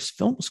 well, there's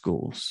film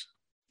schools.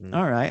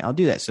 All right, I'll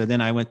do that. So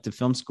then I went to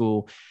film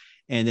school,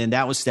 and then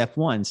that was step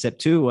one. Step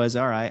two was,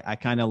 all right, I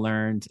kind of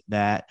learned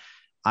that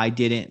I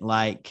didn't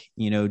like,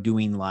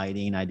 doing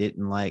lighting. I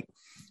didn't like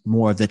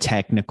more of the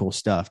technical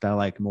stuff. I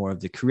like more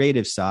of the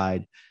creative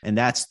side, and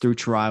that's through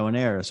trial and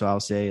error. So I'll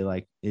say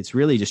like, it's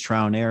really just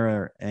trial and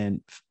error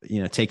and,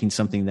 taking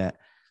something that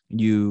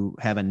you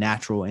have a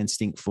natural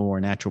instinct for,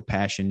 natural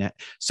passion, that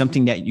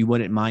something that you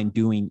wouldn't mind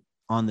doing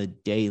on the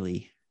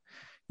daily,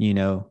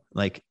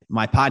 like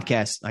my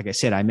podcast, like I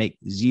said, I make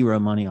zero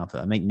money off of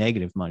it. I make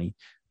negative money,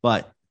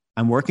 but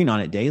I'm working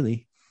on it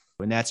daily,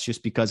 and that's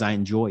just because I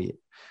enjoy it.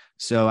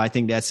 So I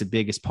think that's the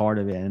biggest part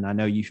of it. And I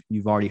know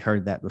you've already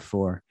heard that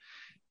before,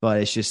 but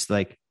it's just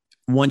like,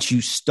 once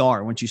you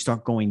start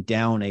going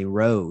down a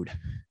road,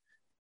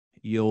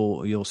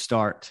 you'll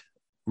start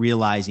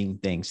realizing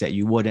things that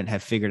you wouldn't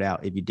have figured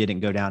out if you didn't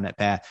go down that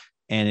path,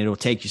 and it'll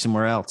take you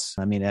somewhere else.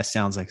 I mean, that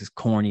sounds like as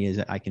corny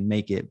as I can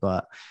make it,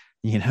 but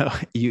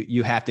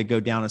you have to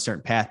go down a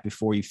certain path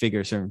before you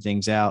figure certain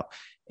things out.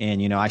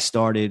 And, I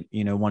started,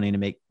 wanting to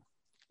make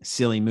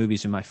silly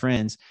movies with my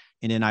friends.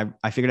 And then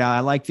I figured out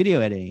I like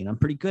video editing, and I'm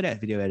pretty good at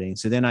video editing.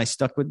 So then I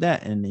stuck with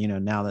that. And,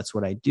 now that's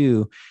what I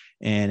do.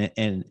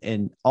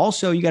 And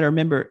also you got to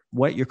remember,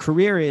 what your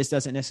career is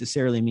doesn't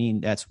necessarily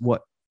mean that's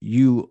what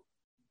you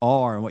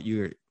are and what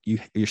you're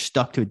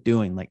stuck to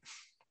doing. Like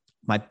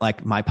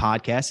my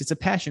podcast, it's a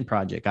passion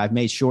project. I've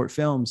made short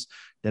films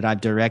that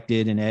I've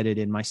directed and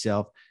edited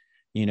myself,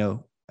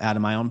 out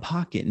of my own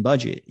pocket and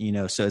budget,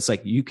 so it's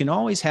like, you can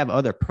always have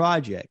other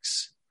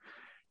projects,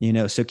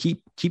 so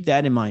keep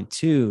that in mind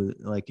too.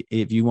 Like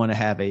if you want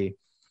to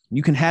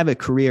you can have a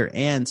career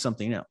and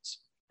something else.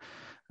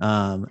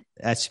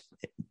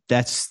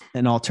 That's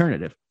an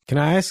alternative. Can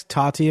I ask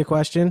Tati a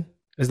question?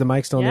 Is the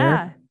mic still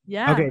there?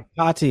 Yeah. Okay,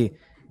 Tati,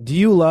 do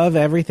you love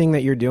everything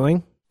that you're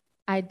doing?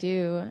 I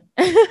do.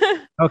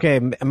 Okay,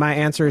 my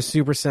answer is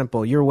super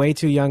simple. You're way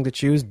too young to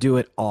choose. Do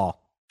it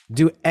all.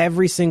 Do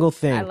every single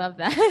thing. I love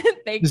that.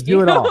 Thank Just you.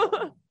 do it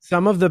all.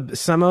 Some of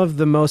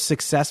the most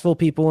successful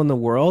people in the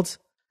world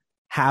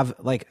have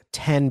like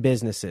 10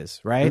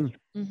 businesses, right?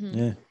 Mm-hmm.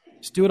 Yeah.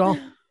 Just do it all.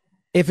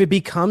 If it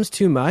becomes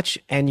too much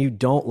and you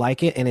don't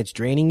like it and it's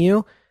draining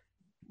you,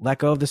 let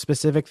go of the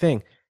specific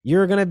thing.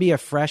 You're going to be a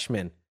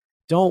freshman.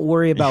 Don't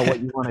worry about what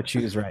you want to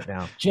choose right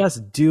now.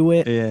 Just do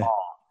it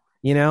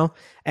all,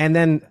 And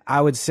then I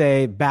would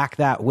say back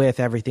that with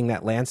everything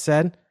that Lance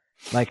said.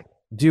 Like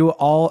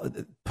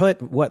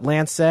put what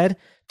Lance said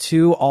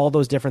to all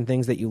those different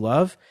things that you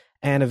love.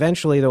 And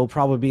eventually there will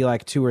probably be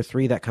like 2 or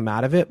 3 that come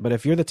out of it. But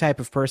if you're the type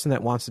of person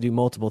that wants to do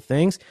multiple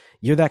things,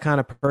 you're that kind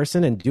of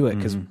person, and do it,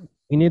 because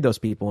we need those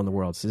people in the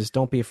world. So just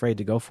don't be afraid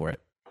to go for it.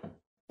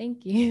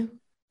 Thank you.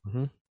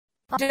 Mm-hmm.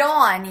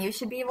 Dawn, you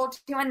should be able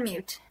to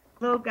unmute.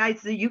 Hello, guys.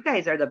 So you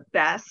guys are the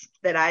best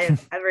that I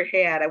have ever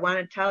had. I want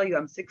to tell you,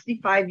 I'm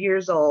 65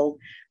 years old.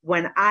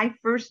 When I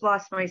first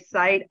lost my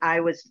sight, I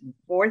was in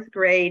 4th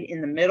grade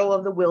in the middle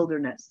of the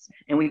wilderness,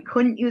 and we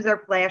couldn't use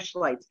our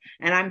flashlights.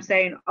 And I'm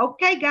saying,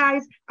 okay,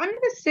 guys, I'm going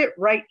to sit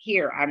right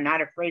here. I'm not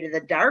afraid of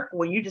the dark.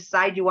 When you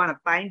decide you want to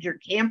find your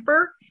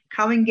camper,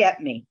 come and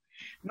get me.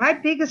 My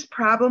biggest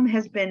problem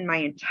has been my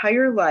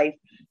entire life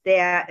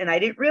that, and I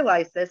didn't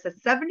realize this,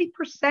 that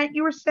 70%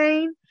 you were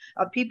saying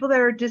of people that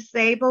are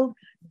disabled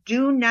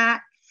do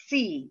not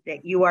see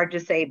that you are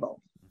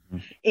disabled.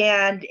 Mm-hmm.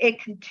 And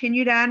it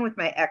continued on with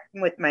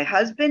my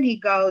husband. He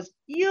goes,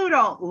 you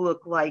don't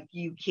look like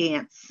you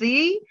can't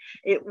see.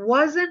 It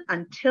wasn't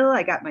until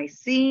I got my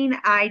seeing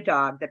eye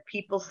dog that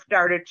people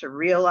started to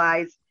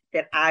realize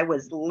that I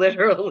was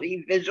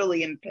literally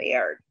visually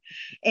impaired.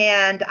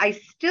 And I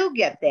still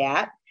get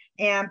that.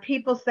 And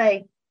people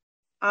say,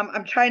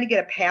 I'm trying to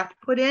get a path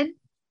put in,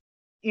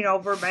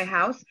 over my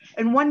house.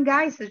 And one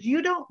guy says,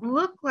 you don't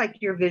look like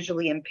you're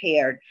visually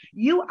impaired.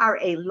 You are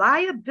a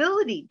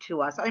liability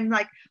to us. I'm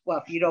like,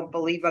 well, if you don't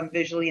believe I'm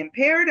visually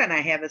impaired and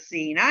I have a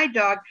seeing eye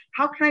dog,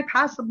 how can I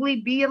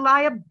possibly be a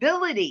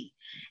liability?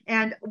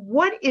 And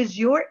what is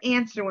your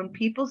answer when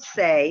people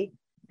say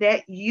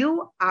that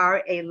you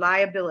are a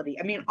liability?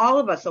 I mean, all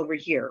of us over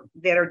here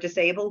that are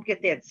disabled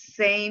get that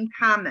same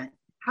comment.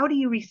 How do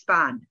you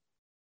respond?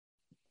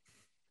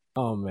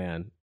 Oh,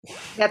 man.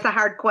 That's a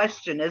hard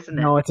question, isn't it?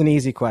 No, it's an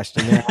easy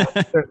question.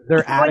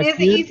 Their What is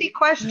the easy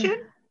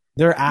question?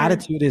 Their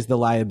attitude is the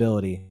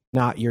liability,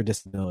 not your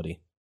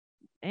disability.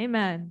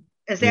 Amen.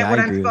 Is that what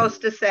I'm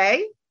supposed to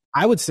say?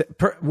 I would say,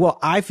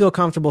 I feel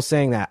comfortable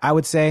saying that. I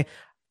would say,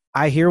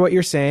 I hear what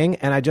you're saying,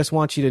 and I just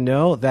want you to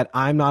know that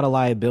I'm not a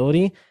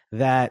liability,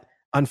 that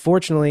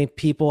unfortunately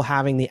people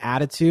having the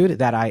attitude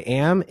that I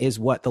am is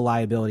what the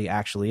liability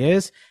actually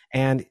is.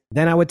 And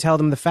then I would tell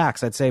them the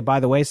facts. I'd say, by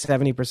the way,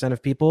 70%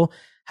 of people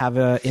have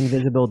an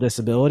invisible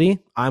disability.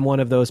 I'm one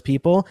of those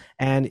people.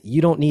 And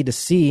you don't need to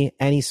see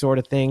any sort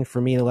of thing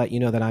for me to let you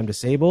know that I'm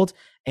disabled.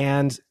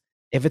 And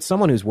if it's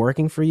someone who's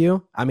working for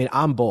you, I mean,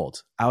 I'm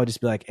bold. I would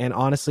just be like, and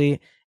honestly,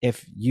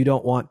 if you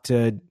don't want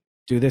to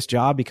do this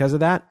job because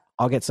of that,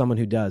 I'll get someone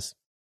who does,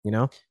 you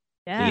know?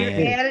 Yeah.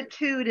 Your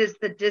attitude is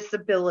the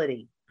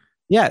disability.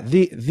 Yeah.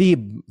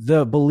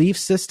 The belief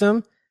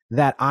system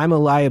that I'm a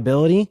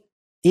liability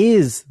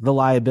is the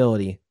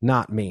liability,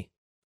 not me.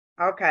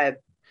 Okay.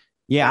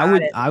 Yeah,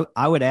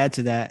 I would add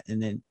to that.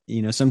 And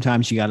then,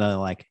 sometimes you gotta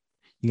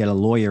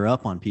lawyer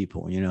up on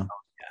people, you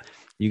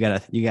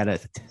gotta,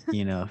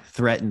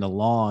 threaten the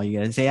law. You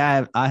gotta say,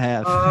 I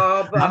have,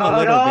 Oh, but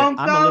I'm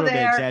a little bit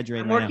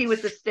exaggerating. I'm working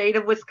with the state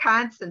of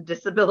Wisconsin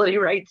disability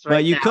rights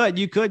right now. But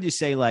you could just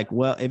say like,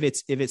 well, if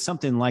it's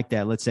something like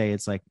that, let's say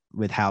it's like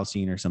with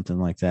housing or something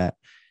like that,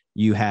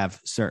 you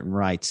have certain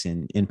rights.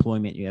 In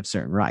employment, you have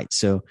certain rights.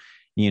 So,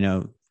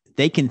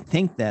 they can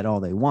think that all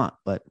they want,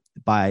 but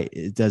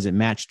does it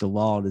match the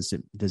law? Does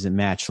it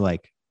match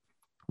like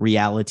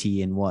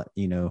reality and what,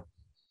 the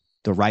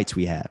rights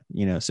we have,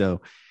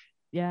 so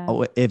yeah,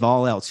 if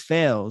all else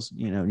fails,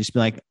 just be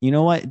like, you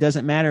know what, it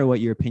doesn't matter what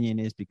your opinion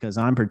is because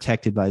I'm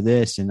protected by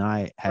this and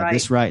I have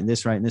this right and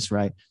this right and this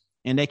right.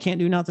 And they can't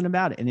do nothing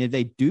about it. And if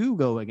they do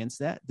go against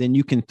that, then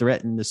you can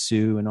threaten to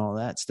sue and all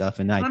that stuff.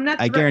 And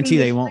I guarantee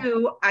they won't.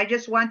 I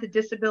just want the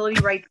disability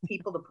rights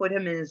people to put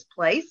him in his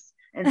place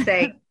and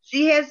say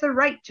she has the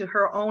right to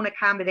her own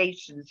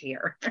accommodations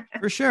here.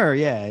 For sure.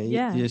 Yeah.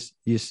 Yeah.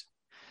 Just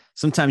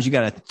sometimes you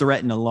got to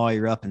threaten a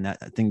lawyer up, and I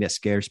think that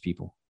scares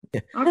people.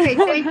 Okay.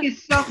 Thank you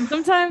so much.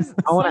 Sometimes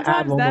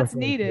that's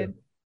needed.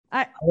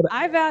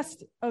 I've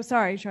asked. Oh,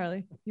 sorry,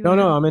 Charlie. No,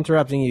 I'm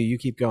interrupting you. You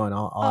keep going.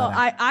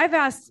 I've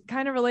asked,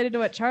 kind of related to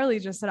what Charlie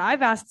just said.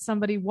 I've asked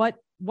somebody, what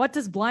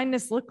does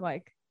blindness look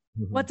like?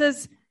 Mm-hmm. What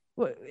does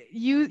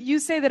you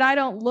say that I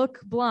don't look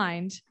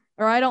blind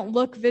or I don't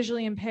look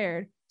visually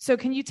impaired? So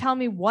can you tell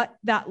me what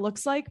that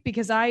looks like?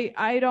 Because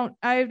I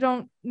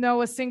don't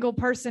know a single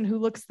person who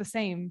looks the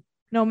same,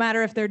 no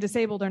matter if they're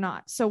disabled or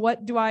not. So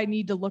what do I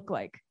need to look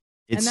like?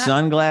 It's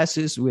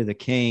sunglasses with a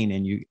cane,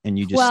 and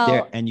you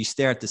just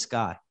stare at the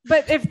sky.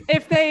 But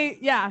if they,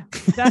 yeah,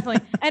 definitely.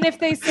 And if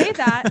they say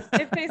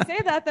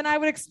that, then I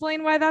would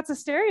explain why that's a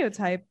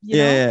stereotype.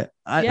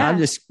 I'm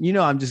just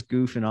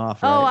goofing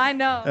off. Right? Oh, I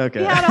know. Okay.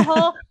 We had a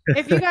whole.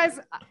 If you guys,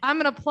 I'm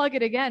gonna plug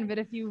it again. But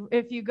if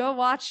you go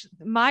watch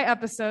my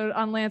episode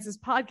on Lance's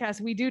podcast,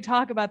 we do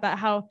talk about that,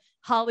 how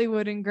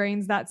Hollywood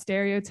ingrains that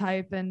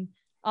stereotype and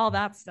all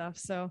that stuff.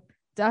 So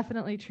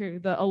definitely true.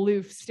 The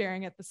aloof,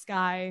 staring at the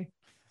sky.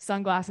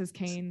 Sunglasses,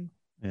 cane,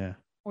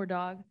 or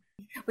dog.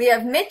 We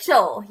have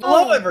Mitchell.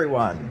 Hello,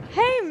 everyone.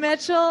 Hey,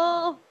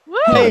 Mitchell. Woo!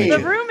 Hey. The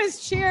room is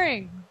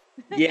cheering.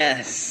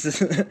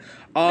 Yes.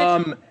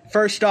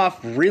 First off,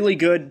 really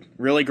good,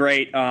 really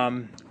great,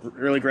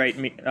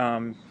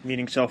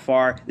 meeting so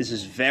far. This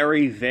is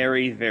very,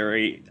 very,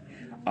 very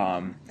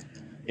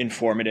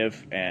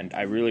informative, and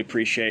I really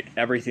appreciate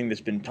everything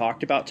that's been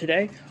talked about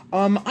today.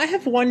 I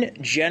have one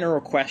general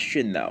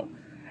question, though.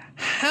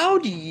 How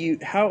do you,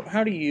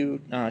 Charlie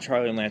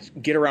and Lance,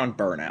 get around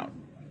burnout?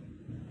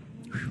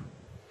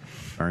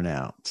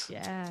 Burnout.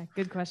 Yeah,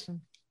 good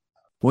question.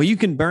 Well, you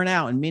can burn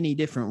out in many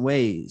different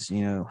ways.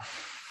 You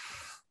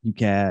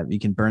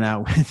can burn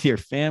out with your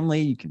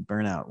family. You can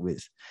burn out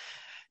with,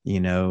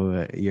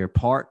 your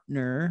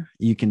partner.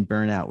 You can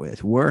burn out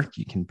with work.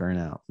 You can burn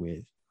out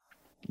with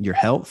your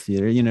health.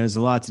 There's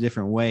lots of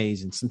different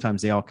ways, and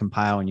sometimes they all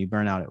compile and you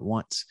burn out at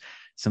once.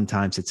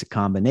 Sometimes it's a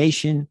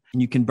combination,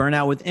 and you can burn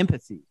out with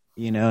empathy.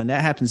 And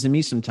that happens to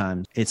me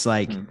sometimes. It's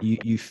like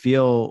you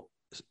feel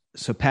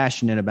so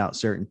passionate about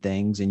certain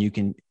things, and you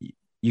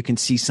can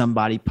see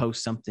somebody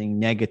post something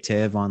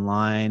negative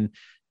online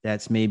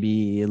that's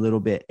maybe a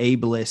little bit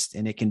ableist,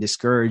 and it can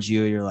discourage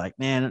you. You're like,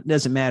 man, it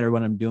doesn't matter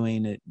what I'm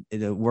doing.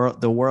 The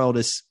world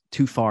is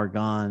too far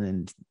gone.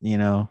 And,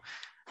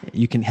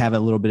 you can have a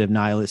little bit of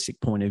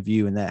nihilistic point of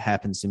view, and that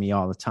happens to me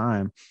all the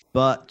time.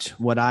 But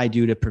what I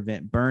do to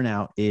prevent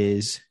burnout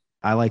is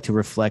I like to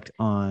reflect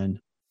on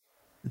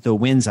the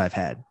wins I've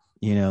had,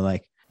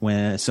 like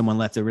when someone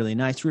left a really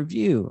nice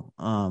review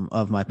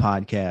of my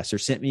podcast or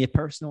sent me a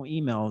personal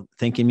email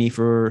thanking me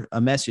for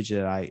a message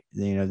that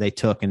they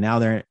took, and now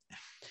they're,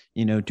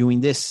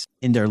 doing this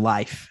in their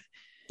life.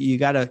 You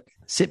got to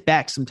sit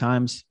back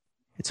sometimes.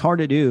 It's hard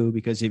to do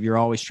because if you're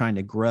always trying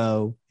to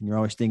grow and you're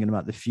always thinking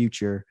about the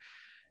future,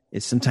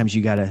 it's sometimes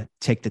you got to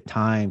take the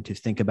time to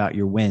think about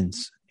your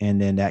wins,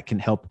 and then that can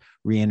help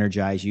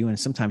re-energize you. And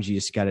sometimes you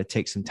just got to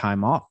take some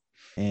time off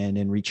and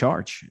then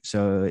recharge.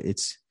 So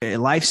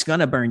life's going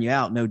to burn you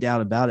out. No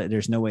doubt about it.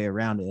 There's no way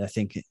around it. I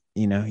think,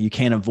 you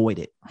can't avoid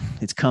it.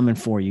 It's coming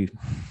for you.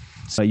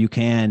 So you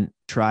can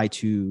try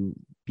to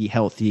be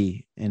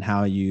healthy in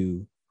how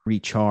you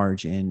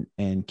recharge and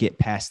get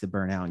past the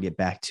burnout and get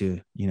back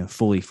to,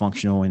 fully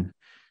functional and,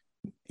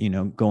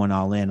 going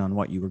all in on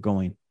what you were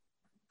going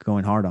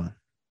hard on.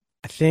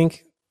 I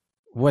think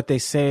what they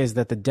say is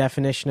that the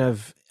definition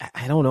of,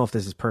 I don't know if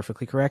this is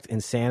perfectly correct,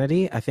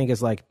 insanity, I think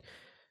is like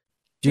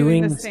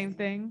doing the same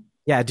thing.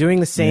 Yeah, doing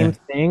the same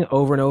thing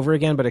over and over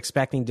again, but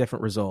expecting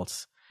different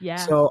results. Yeah.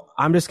 So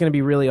I'm just going to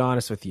be really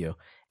honest with you.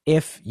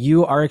 If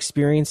you are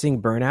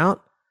experiencing burnout,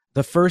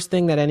 the first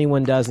thing that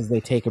anyone does is they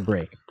take a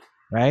break,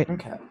 right?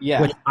 Okay.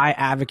 Yeah. Which I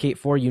advocate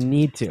for. You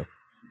need to,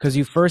 because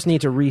you first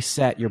need to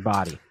reset your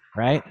body,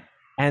 right?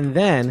 And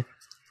then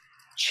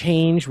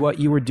change what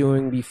you were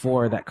doing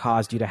before that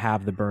caused you to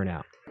have the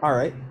burnout. All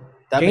right.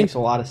 That makes a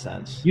lot of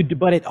sense.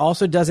 But it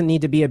also doesn't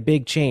need to be a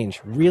big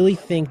change. Really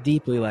think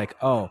deeply like,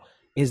 oh,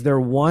 is there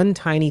one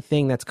tiny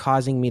thing that's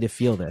causing me to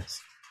feel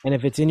this? And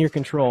if it's in your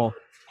control,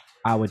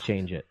 I would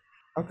change it.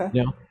 Okay.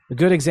 You know, a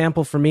good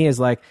example for me is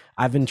like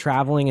I've been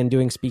traveling and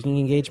doing speaking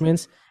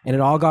engagements, and it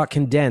all got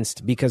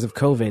condensed because of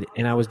COVID.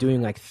 And I was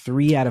doing like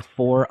 3 out of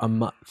 4 a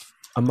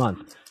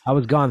month. I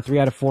was gone 3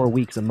 out of 4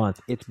 weeks a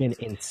month. It's been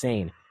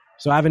insane.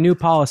 So I have a new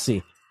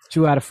policy: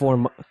 2 out of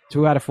 4.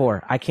 2 out of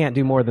 4. I can't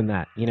do more than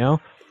that. You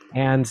know,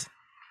 and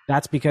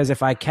that's because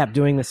if I kept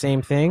doing the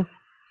same thing,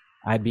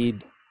 I'd be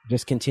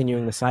just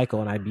continuing the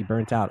cycle, and I'd be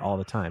burnt out all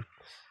the time.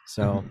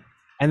 So,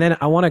 and then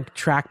I want to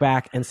track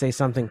back and say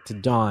something to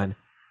Dawn.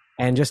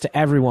 And just to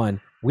everyone,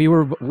 we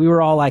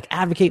were all like,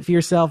 advocate for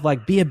yourself,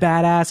 like be a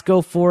badass,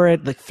 go for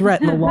it, like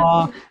threaten the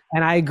law.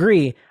 And I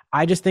agree.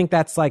 I just think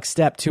that's like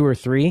step 2 or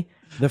 3.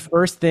 The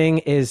first thing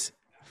is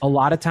a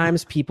lot of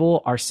times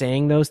people are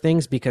saying those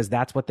things because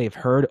that's what they've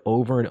heard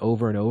over and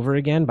over and over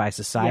again by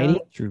society. Yeah,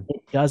 true.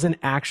 It doesn't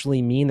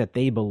actually mean that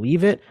they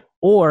believe it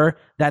or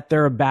that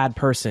they're a bad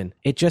person.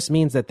 It just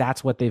means that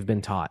that's what they've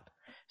been taught.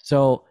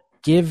 So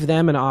give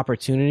them an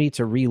opportunity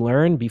to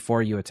relearn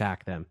before you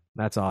attack them.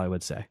 That's all I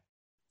would say.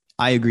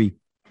 I agree.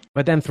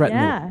 But then threaten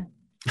Yeah.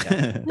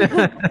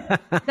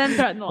 Then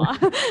threaten the law.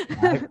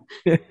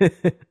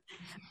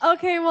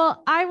 Okay,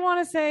 well, I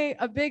want to say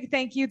a big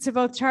thank you to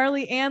both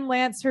Charlie and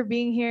Lance for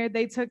being here.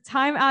 They took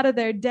time out of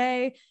their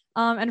day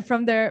and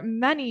from their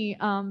many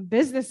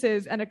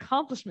businesses and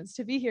accomplishments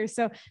to be here.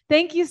 So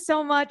thank you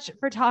so much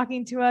for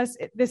talking to us.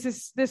 This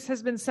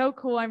has been so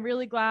cool. I'm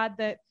really glad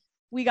that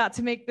we got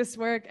to make this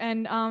work.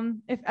 And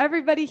if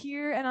everybody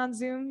here and on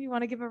Zoom, you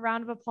want to give a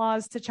round of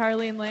applause to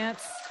Charlie and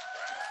Lance.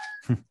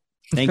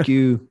 Thank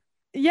you.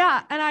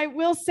 Yeah. And I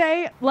will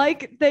say,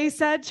 like they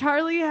said,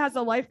 Charlie has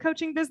a life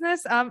coaching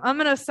business. I'm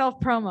going to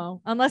self-promo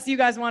unless you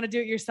guys want to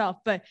do it yourself.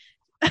 But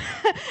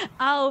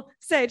I'll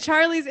say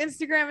Charlie's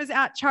Instagram is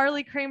at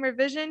Charlie Kramer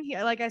Vision. He,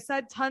 like I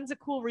said, tons of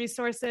cool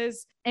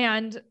resources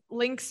and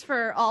links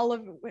for all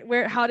of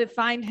how to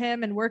find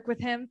him and work with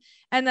him.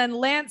 And then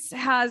Lance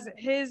has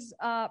his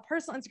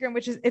personal Instagram,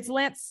 which is it's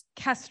Lance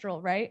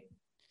Kestrel, right?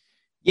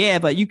 Yeah,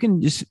 but you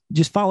can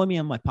just follow me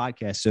on my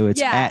podcast. So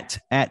it's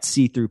at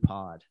See Through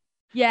Pod.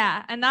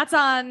 Yeah, and that's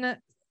on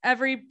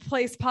every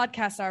place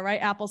podcasts are,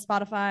 right? Apple,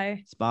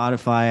 Spotify,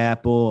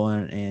 Apple,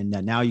 and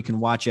now you can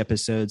watch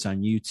episodes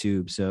on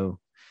YouTube. So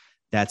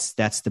that's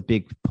the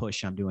big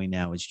push I'm doing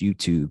now is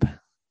YouTube.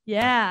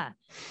 Yeah.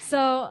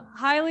 So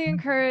highly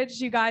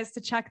encourage you guys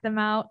to check them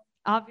out.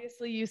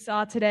 Obviously, you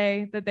saw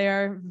today that they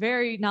are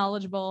very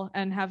knowledgeable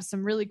and have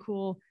some really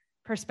cool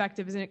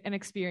perspectives and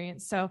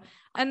experience. So,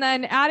 and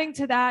then adding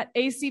to that,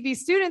 ACB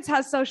Students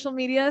has social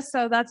media.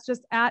 So that's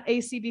just at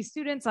ACB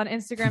Students on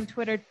Instagram,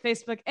 Twitter,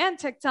 Facebook, and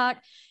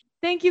TikTok.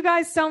 Thank you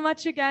guys so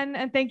much again.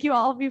 And thank you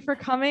all of you for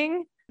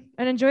coming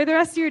and enjoy the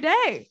rest of your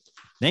day.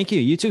 Thank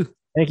you. You too.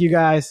 Thank you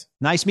guys.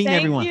 Nice meeting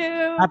everyone. Thank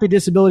you. Happy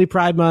Disability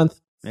Pride Month.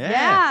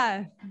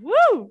 Yeah.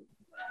 Woo.